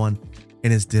from someone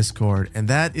in his Discord, and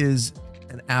that is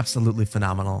an absolutely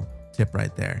phenomenal tip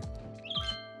right there.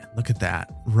 Look at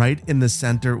that, right in the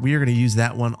center. We are going to use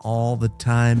that one all the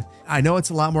time. I know it's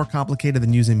a lot more complicated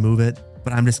than using Move It,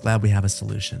 but I'm just glad we have a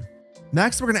solution.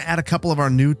 Next, we're going to add a couple of our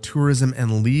new tourism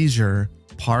and leisure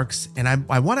parks, and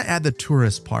I want to add the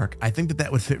tourist park. I think that that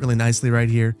would fit really nicely right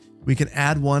here. We can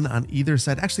add one on either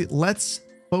side. Actually, let's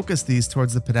focus these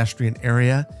towards the pedestrian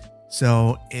area.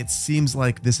 So it seems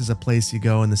like this is a place you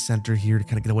go in the center here to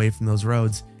kind of get away from those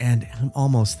roads. And I'm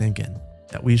almost thinking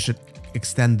that we should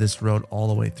extend this road all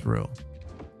the way through.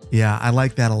 Yeah, I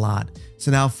like that a lot. So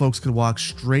now folks could walk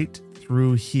straight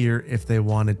through here if they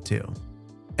wanted to.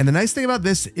 And the nice thing about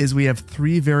this is we have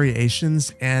 3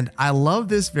 variations, and I love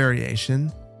this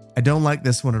variation. I don't like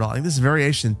this one at all. I think this is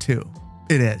variation 2.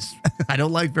 It is. I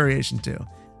don't like variation 2.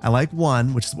 I like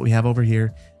 1, which is what we have over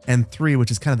here, and 3,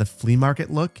 which is kind of the flea market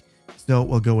look. So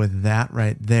we'll go with that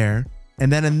right there.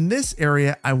 And then in this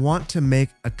area, I want to make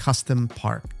a custom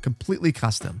park, completely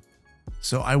custom.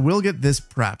 So I will get this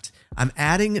prepped. I'm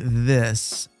adding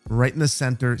this right in the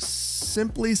center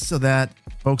simply so that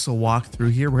folks will walk through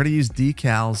here. We're going to use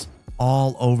decals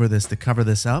all over this to cover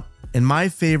this up. And my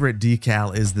favorite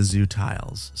decal is the zoo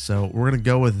tiles. So we're going to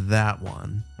go with that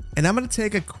one. And I'm going to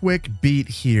take a quick beat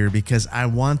here because I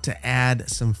want to add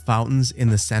some fountains in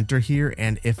the center here.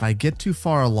 And if I get too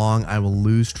far along, I will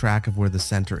lose track of where the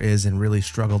center is and really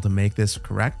struggle to make this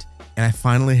correct. And I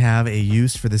finally have a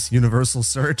use for this universal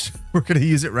search. We're going to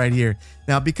use it right here.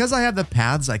 Now, because I have the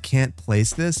paths, I can't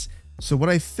place this. So what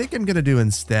I think I'm going to do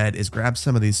instead is grab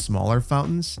some of these smaller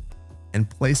fountains and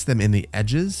place them in the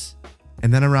edges.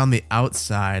 And then around the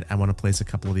outside, I want to place a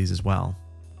couple of these as well.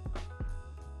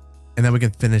 And then we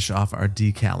can finish off our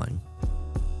decaling.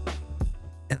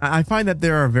 And I find that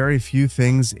there are very few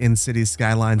things in City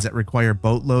Skylines that require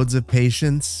boatloads of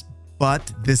patience,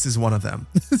 but this is one of them.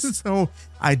 So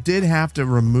I did have to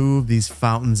remove these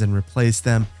fountains and replace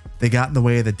them. They got in the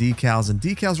way of the decals, and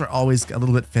decals are always a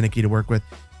little bit finicky to work with,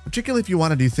 particularly if you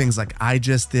want to do things like I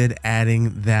just did,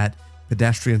 adding that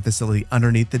pedestrian facility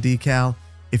underneath the decal.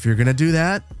 If you're going to do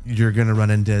that, you're going to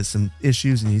run into some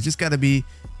issues, and you just got to be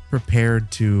prepared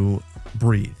to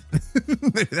breathe.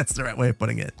 Maybe that's the right way of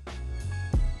putting it.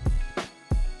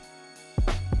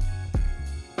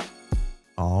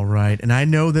 All right. And I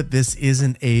know that this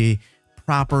isn't a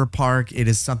proper park. It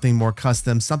is something more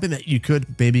custom, something that you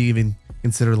could maybe even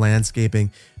consider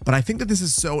landscaping. But I think that this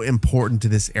is so important to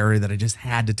this area that I just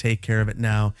had to take care of it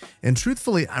now. And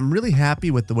truthfully, I'm really happy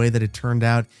with the way that it turned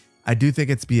out. I do think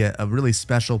it's be a really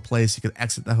special place. You could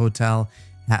exit the hotel,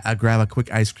 grab a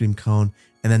quick ice cream cone,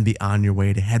 and then be on your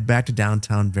way to head back to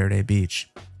downtown Verde Beach.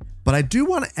 But I do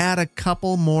want to add a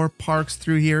couple more parks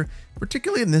through here,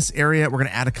 particularly in this area. We're going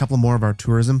to add a couple more of our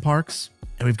tourism parks.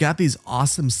 And we've got these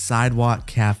awesome sidewalk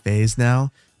cafes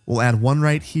now. We'll add one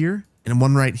right here and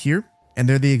one right here. And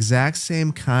they're the exact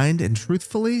same kind. And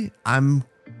truthfully, I'm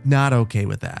not okay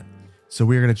with that. So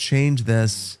we're going to change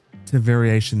this to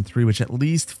variation 3, which at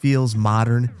least feels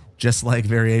modern, just like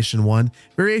variation 1.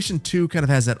 Variation 2 kind of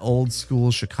has that old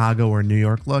school Chicago or New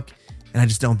York look, and I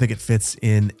just don't think it fits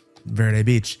in Verde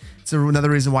Beach. So another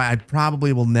reason why I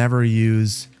probably will never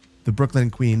use the Brooklyn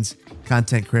and Queens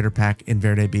content creator pack in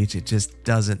Verde Beach. It just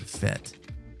doesn't fit.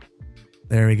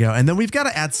 There we go. And then we've got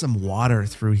to add some water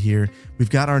through here. We've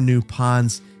got our new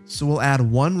ponds. So we'll add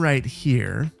one right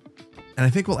here. And I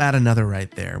think we'll add another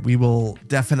right there. We will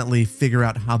definitely figure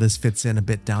out how this fits in a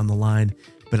bit down the line.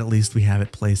 but at least we have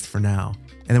it placed for now.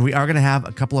 And then we are going to have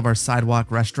a couple of our sidewalk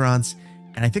restaurants,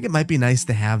 and I think it might be nice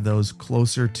to have those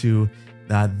closer to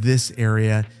this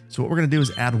area. So what we're going to do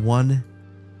is add one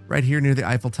right here near the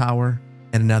Eiffel Tower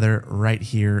and another right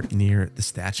here near the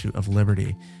Statue of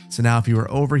Liberty. So now if you were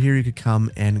over here, you could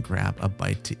come and grab a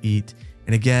bite to eat.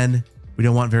 And again, we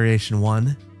don't want variation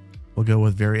 1. We'll go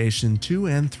with variation 2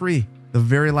 and 3. The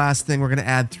very last thing we're going to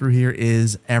add through here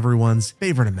is everyone's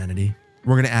favorite amenity.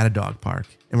 We're going to add a dog park.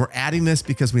 And we're adding this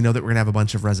because we know that we're going to have a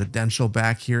bunch of residential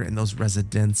back here, and those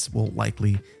residents will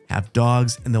likely have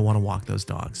dogs and they'll want to walk those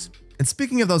dogs. And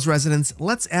speaking of those residents,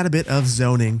 let's add a bit of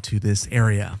zoning to this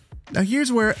area. Now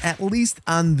here's where, at least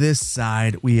on this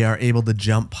side, we are able to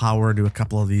jump power to a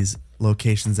couple of these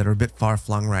locations that are a bit far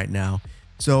flung right now.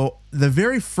 So the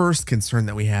very first concern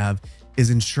that we have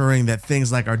is ensuring that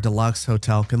things like our deluxe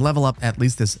hotel can level up at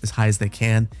least as high as they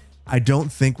can. I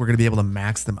don't think we're going to be able to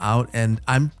max them out, and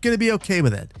I'm going to be okay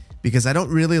with it because I don't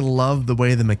really love the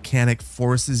way the mechanic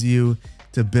forces you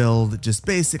to build just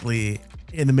basically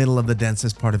in the middle of the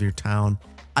densest part of your town.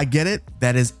 I get it.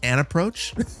 That is an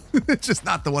approach. It's just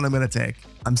not the one I'm going to take.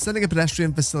 I'm sending a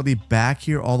pedestrian facility back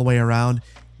here all the way around.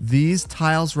 These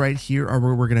tiles right here are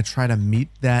where we're going to try to meet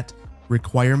that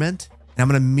requirement. And I'm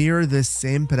going to mirror this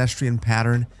same pedestrian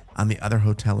pattern on the other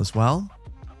hotel as well.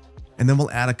 And then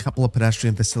we'll add a couple of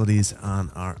pedestrian facilities on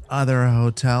our other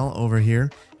hotel over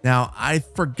here. Now, I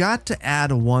forgot to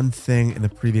add one thing in the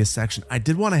previous section. I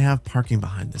did want to have parking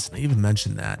behind this, and I even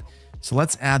mentioned that. So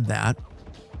let's add that.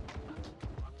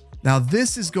 Now,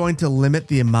 this is going to limit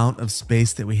the amount of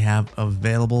space that we have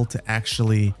available to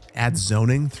actually add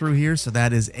zoning through here. So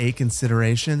that is a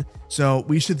consideration. So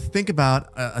we should think about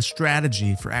a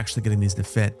strategy for actually getting these to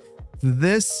fit. For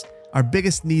this, our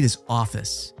biggest need is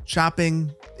office.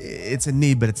 Shopping, it's a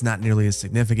need, but it's not nearly as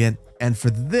significant. And for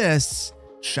this,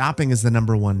 shopping is the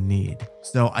number one need.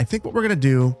 So I think what we're going to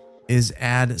do is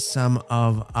add some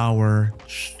of our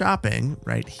shopping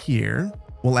right here.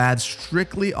 We'll add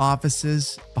strictly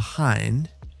offices behind.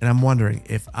 And I'm wondering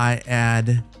if I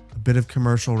add a bit of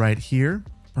commercial right here,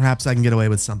 perhaps I can get away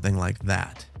with something like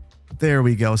that. There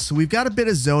we go. So we've got a bit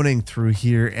of zoning through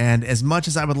here. And as much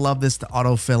as I would love this to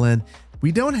auto fill in,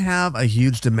 we don't have a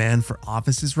huge demand for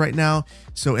offices right now.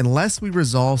 So unless we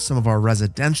resolve some of our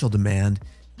residential demand,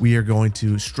 we are going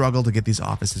to struggle to get these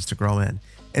offices to grow in.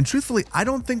 And truthfully, I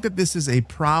don't think that this is a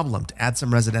problem to add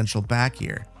some residential back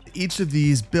here. Each of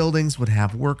these buildings would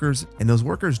have workers, and those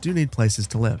workers do need places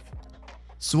to live.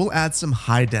 So we'll add some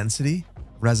high density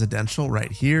residential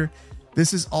right here.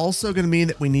 This is also going to mean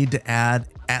that we need to add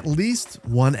at least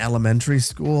one elementary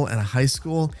school and a high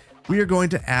school. We are going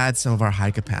to add some of our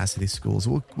high capacity schools.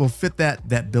 We'll fit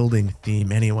that building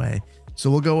theme anyway.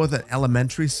 So we'll go with an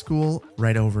elementary school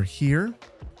right over here,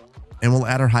 and we'll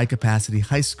add our high capacity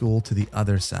high school to the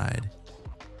other side.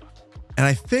 And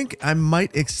I think I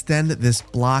might extend this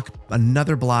block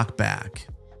another block back,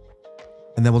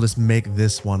 and then we'll just make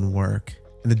this one work.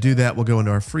 And to do that, we'll go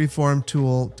into our freeform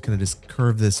tool, kind of just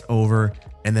curve this over,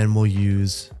 and then we'll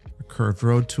use a curved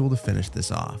road tool to finish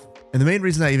this off. And the main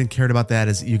reason I even cared about that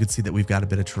is you can see that we've got a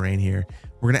bit of terrain here.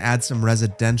 We're going to add some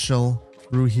residential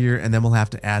through here, and then we'll have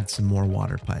to add some more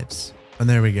water pipes. And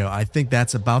there we go. I think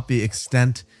that's about the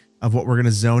extent of what we're going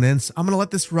to zone in. So I'm going to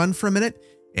let this run for a minute,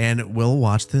 and we'll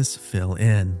watch this fill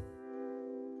in.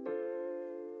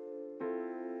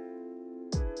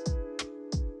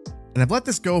 And I've let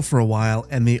this go for a while,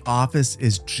 and the office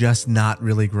is just not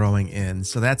really growing in.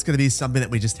 So that's going to be something that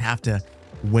we just have to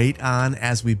wait on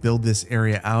as we build this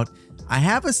area out. I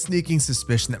have a sneaking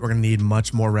suspicion that we're going to need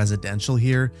much more residential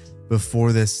here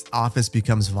before this office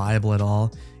becomes viable at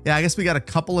all. Yeah, I guess we got a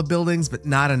couple of buildings, but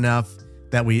not enough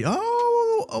that we,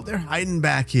 oh, they're hiding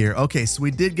back here. Okay, so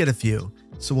we did get a few.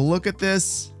 So we'll look at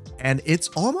this, and it's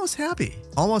almost happy,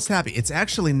 almost happy. It's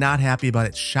actually not happy about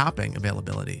its shopping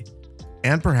availability.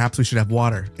 And perhaps we should have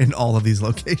water in all of these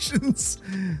locations.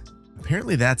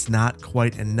 Apparently that's not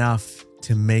quite enough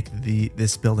to make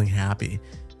this building happy.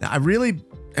 Now, I really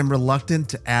am reluctant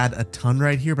to add a ton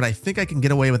right here, but I think I can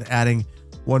get away with adding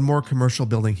one more commercial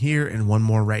building here and one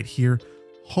more right here.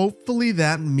 Hopefully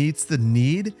that meets the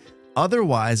need.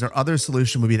 Otherwise, our other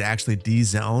solution would be to actually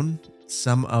de-zone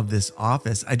some of this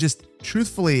office.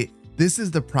 Truthfully, this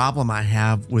is the problem I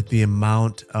have with the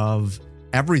amount of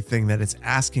everything that it's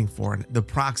asking for, and the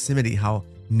proximity, how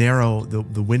narrow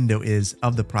the window is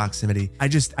of the proximity. I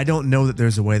don't know that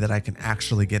there's a way that I can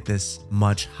actually get this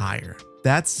much higher.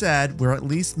 That said, we're at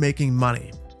least making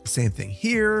money. Same thing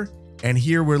here, and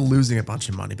here we're losing a bunch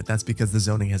of money, but that's because the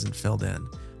zoning hasn't filled in.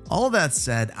 All that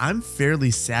said, I'm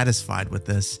fairly satisfied with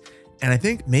this, and I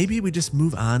think maybe we just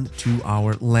move on to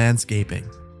our landscaping.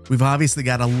 We've obviously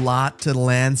got a lot to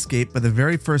landscape, but the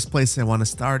very first place I want to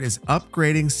start is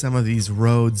upgrading some of these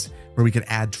roads where we could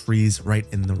add trees right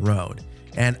in the road.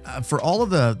 And for all of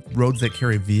the roads that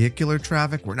carry vehicular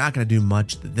traffic, we're not going to do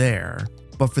much there.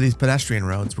 But for these pedestrian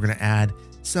roads, we're going to add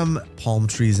some palm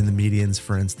trees in the medians,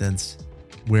 for instance,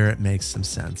 where it makes some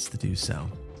sense to do so.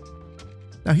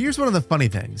 Now, here's one of the funny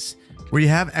things. Where you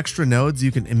have extra nodes,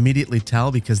 you can immediately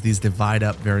tell because these divide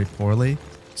up very poorly.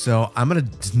 So I'm going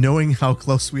to, knowing how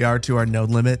close we are to our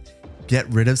node limit, get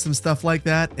rid of some stuff like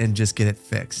that and just get it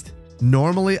fixed.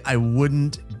 Normally, I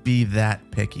wouldn't be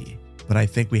that picky, but I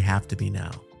think we have to be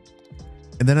now.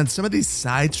 And then on some of these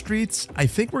side streets, I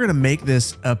think we're going to make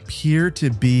this appear to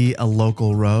be a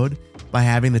local road by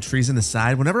having the trees in the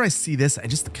side. Whenever I see this, I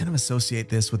just kind of associate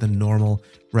this with a normal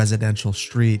residential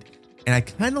street. And I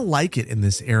kind of like it in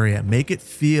this area. Make it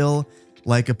feel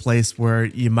like a place where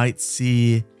you might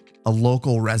see a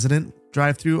local resident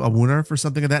drive through, a Woonerf or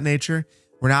something of that nature.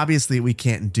 Where obviously we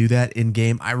can't do that in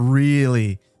game. I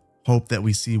really hope that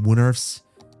we see Woonerfs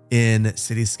in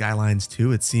City Skylines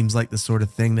too. It seems like the sort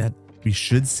of thing that we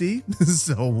should see.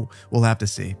 So we'll have to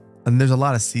see. And there's a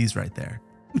lot of C's right there.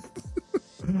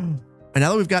 And now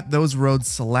that we've got those roads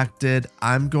selected,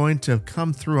 I'm going to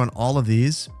come through on all of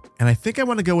these. And I think I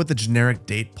want to go with the generic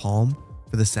date palm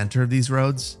for the center of these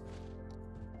roads.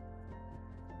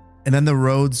 And then the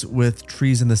roads with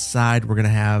trees in the side, we're going to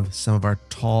have some of our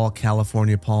tall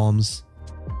California palms.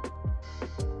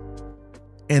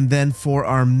 And then for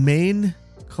our main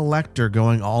collector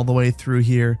going all the way through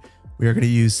here, we are going to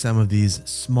use some of these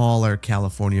smaller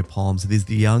California palms. Are these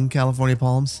the young California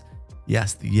palms?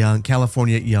 Yes, the young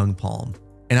California young palm.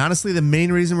 And honestly, the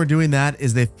main reason we're doing that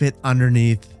is they fit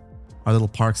underneath our little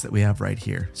parks that we have right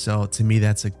here. So to me,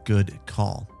 that's a good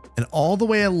call. And all the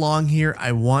way along here,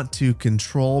 I want to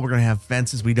control. We're going to have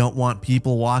fences. We don't want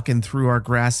people walking through our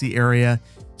grassy area.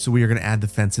 So we are going to add the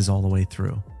fences all the way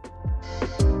through.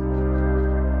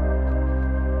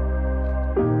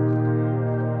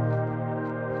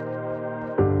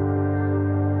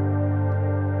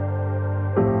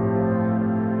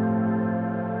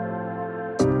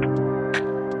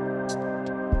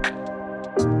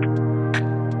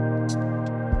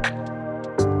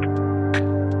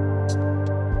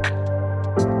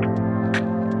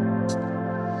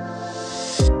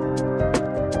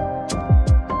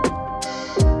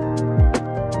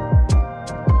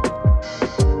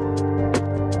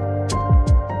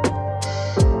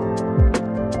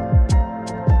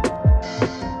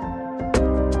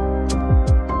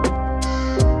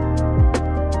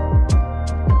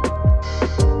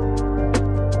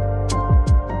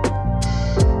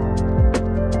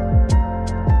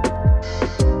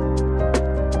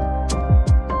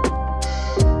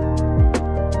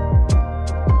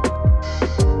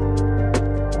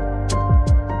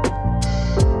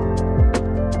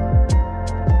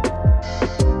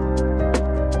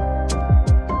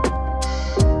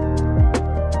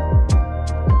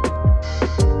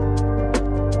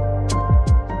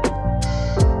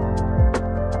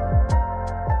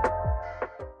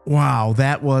 Wow,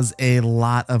 that was a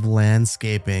lot of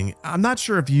landscaping. I'm not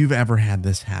sure if you've ever had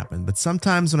this happen, but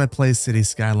sometimes when I play City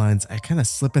Skylines, I kind of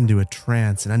slip into a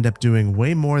trance and end up doing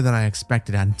way more than I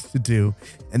expected to do.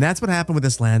 And that's what happened with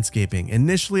this landscaping.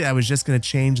 Initially, I was just going to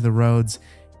change the roads,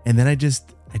 and then I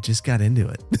just got into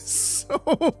it.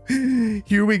 So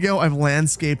here we go. I've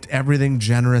landscaped everything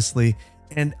generously.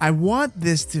 And I want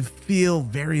this to feel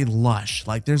very lush,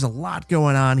 like there's a lot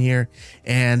going on here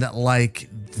and like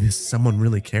someone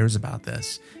really cares about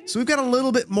this. So we've got a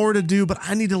little bit more to do, but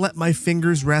I need to let my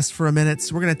fingers rest for a minute.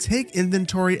 So we're going to take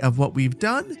inventory of what we've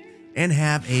done and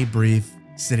have a brief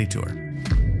city tour.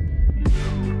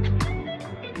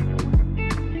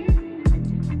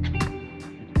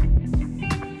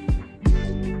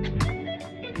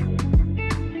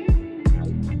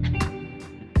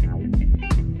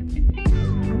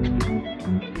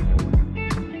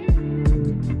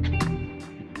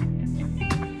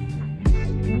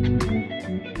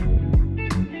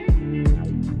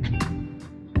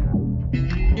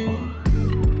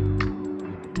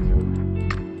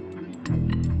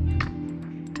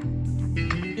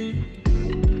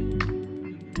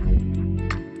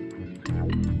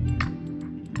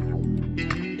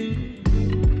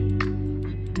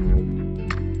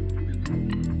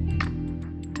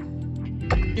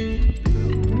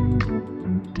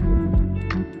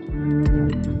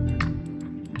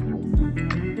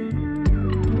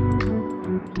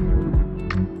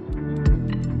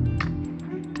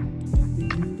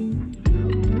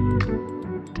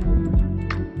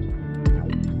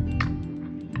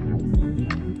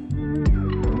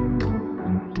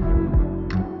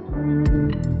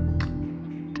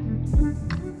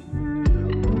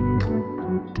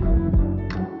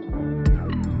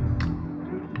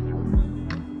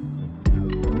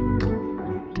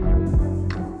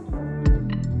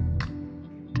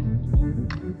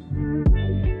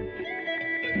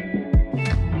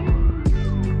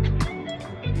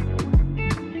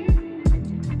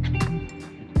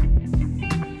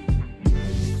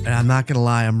 I'm not going to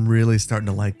lie. I'm really starting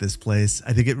to like this place.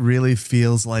 I think it really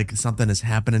feels like something is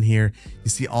happening here. You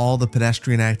see all the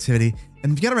pedestrian activity.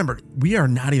 And you got to remember, we are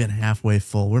not even halfway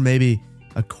full. We're maybe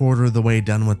a quarter of the way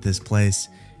done with this place.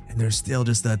 And there's still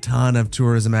just a ton of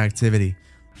tourism activity.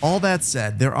 All that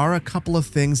said, there are a couple of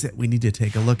things that we need to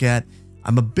take a look at.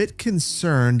 I'm a bit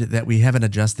concerned that we haven't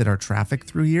adjusted our traffic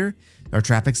through here, our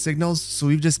traffic signals. So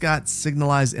we've just got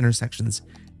signalized intersections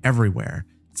everywhere.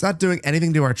 It's not doing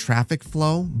anything to our traffic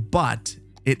flow, but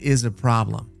it is a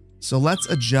problem. So let's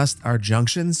adjust our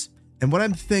junctions. And what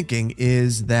I'm thinking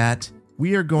is that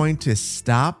we are going to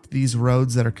stop these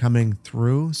roads that are coming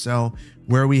through. So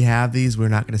where we have these, we're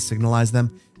not going to signalize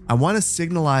them. I want to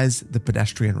signalize the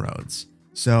pedestrian roads.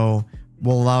 So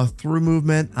we'll allow through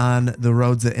movement on the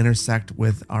roads that intersect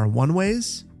with our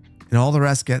one-ways, and all the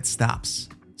rest get stops.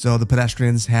 So the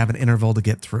pedestrians have an interval to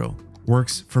get through.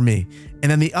 Works for me.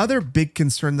 And then the other big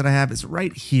concern that I have is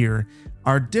right here,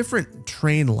 our different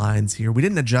train lines here. We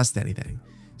didn't adjust anything.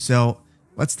 So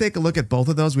let's take a look at both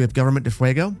of those. We have Government de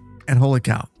Fuego, and holy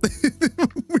cow.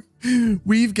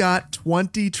 We've got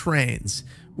 20 trains,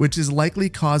 which is likely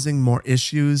causing more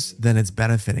issues than it's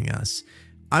benefiting us.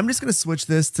 I'm just going to switch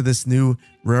this to this new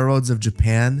Railroads of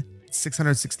Japan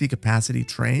 660 capacity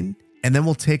train, and then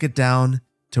we'll take it down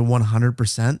to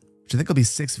 100%, which I think will be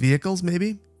 6 vehicles,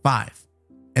 maybe 5.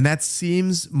 And that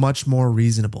seems much more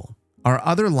reasonable. Our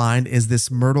other line is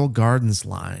this Myrtle Gardens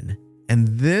line,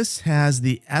 and this has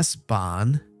the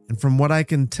S-Bahn. And from what I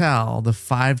can tell, the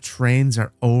 5 trains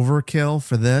are overkill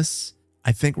for this.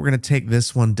 I think we're going to take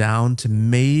this one down to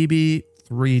maybe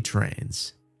 3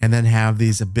 trains and then have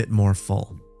these a bit more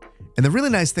full. And the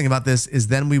really nice thing about this is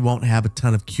then we won't have a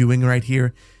ton of queuing right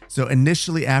here. So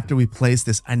initially after we place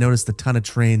this, I noticed a ton of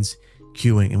trains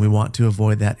queuing, and we want to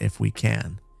avoid that if we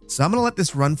can. So I'm going to let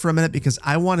this run for a minute because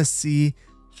I want to see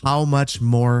how much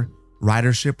more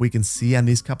ridership we can see on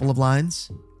these couple of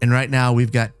lines. And right now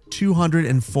we've got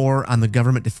 204 on the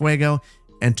Government de Fuego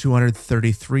and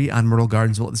 233 on Myrtle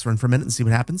Gardens. We'll let this run for a minute and see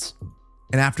what happens.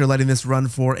 And after letting this run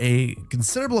for a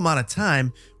considerable amount of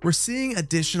time, we're seeing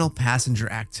additional passenger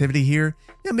activity here.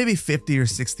 Yeah, maybe 50 or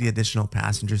 60 additional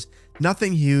passengers.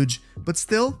 Nothing huge, but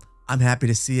still, I'm happy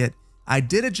to see it. I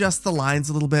did adjust the lines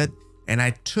a little bit, and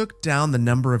I took down the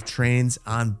number of trains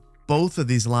on both of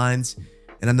these lines.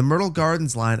 And on the Myrtle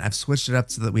Gardens line, I've switched it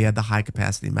up so that we had the high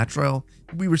capacity metro.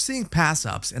 We were seeing pass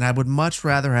ups, and I would much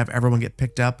rather have everyone get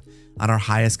picked up on our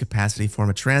highest capacity form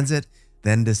of transit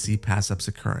than to see pass ups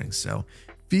occurring. So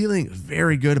feeling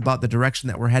very good about the direction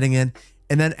that we're heading in.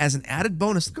 And then as an added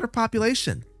bonus, look at our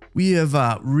population. We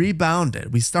have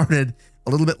rebounded. We started a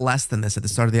little bit less than this at the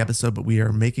start of the episode, but we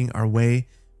are making our way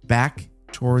back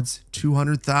towards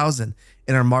 200,000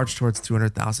 in our march towards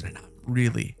 200,000. And I'm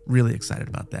really, really excited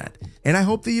about that. And I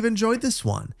hope that you've enjoyed this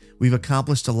one. We've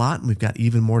accomplished a lot, and we've got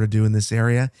even more to do in this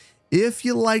area. If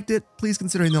you liked it, please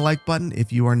consider hitting the like button.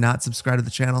 If you are not subscribed to the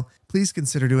channel, please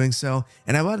consider doing so.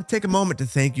 And I want to take a moment to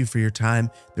thank you for your time.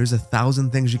 There's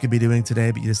 1,000 things you could be doing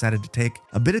today, but you decided to take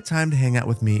a bit of time to hang out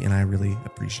with me, and I really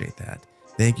appreciate that.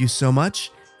 Thank you so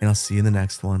much, and I'll see you in the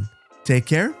next one. Take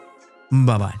care.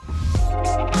 Bye-bye.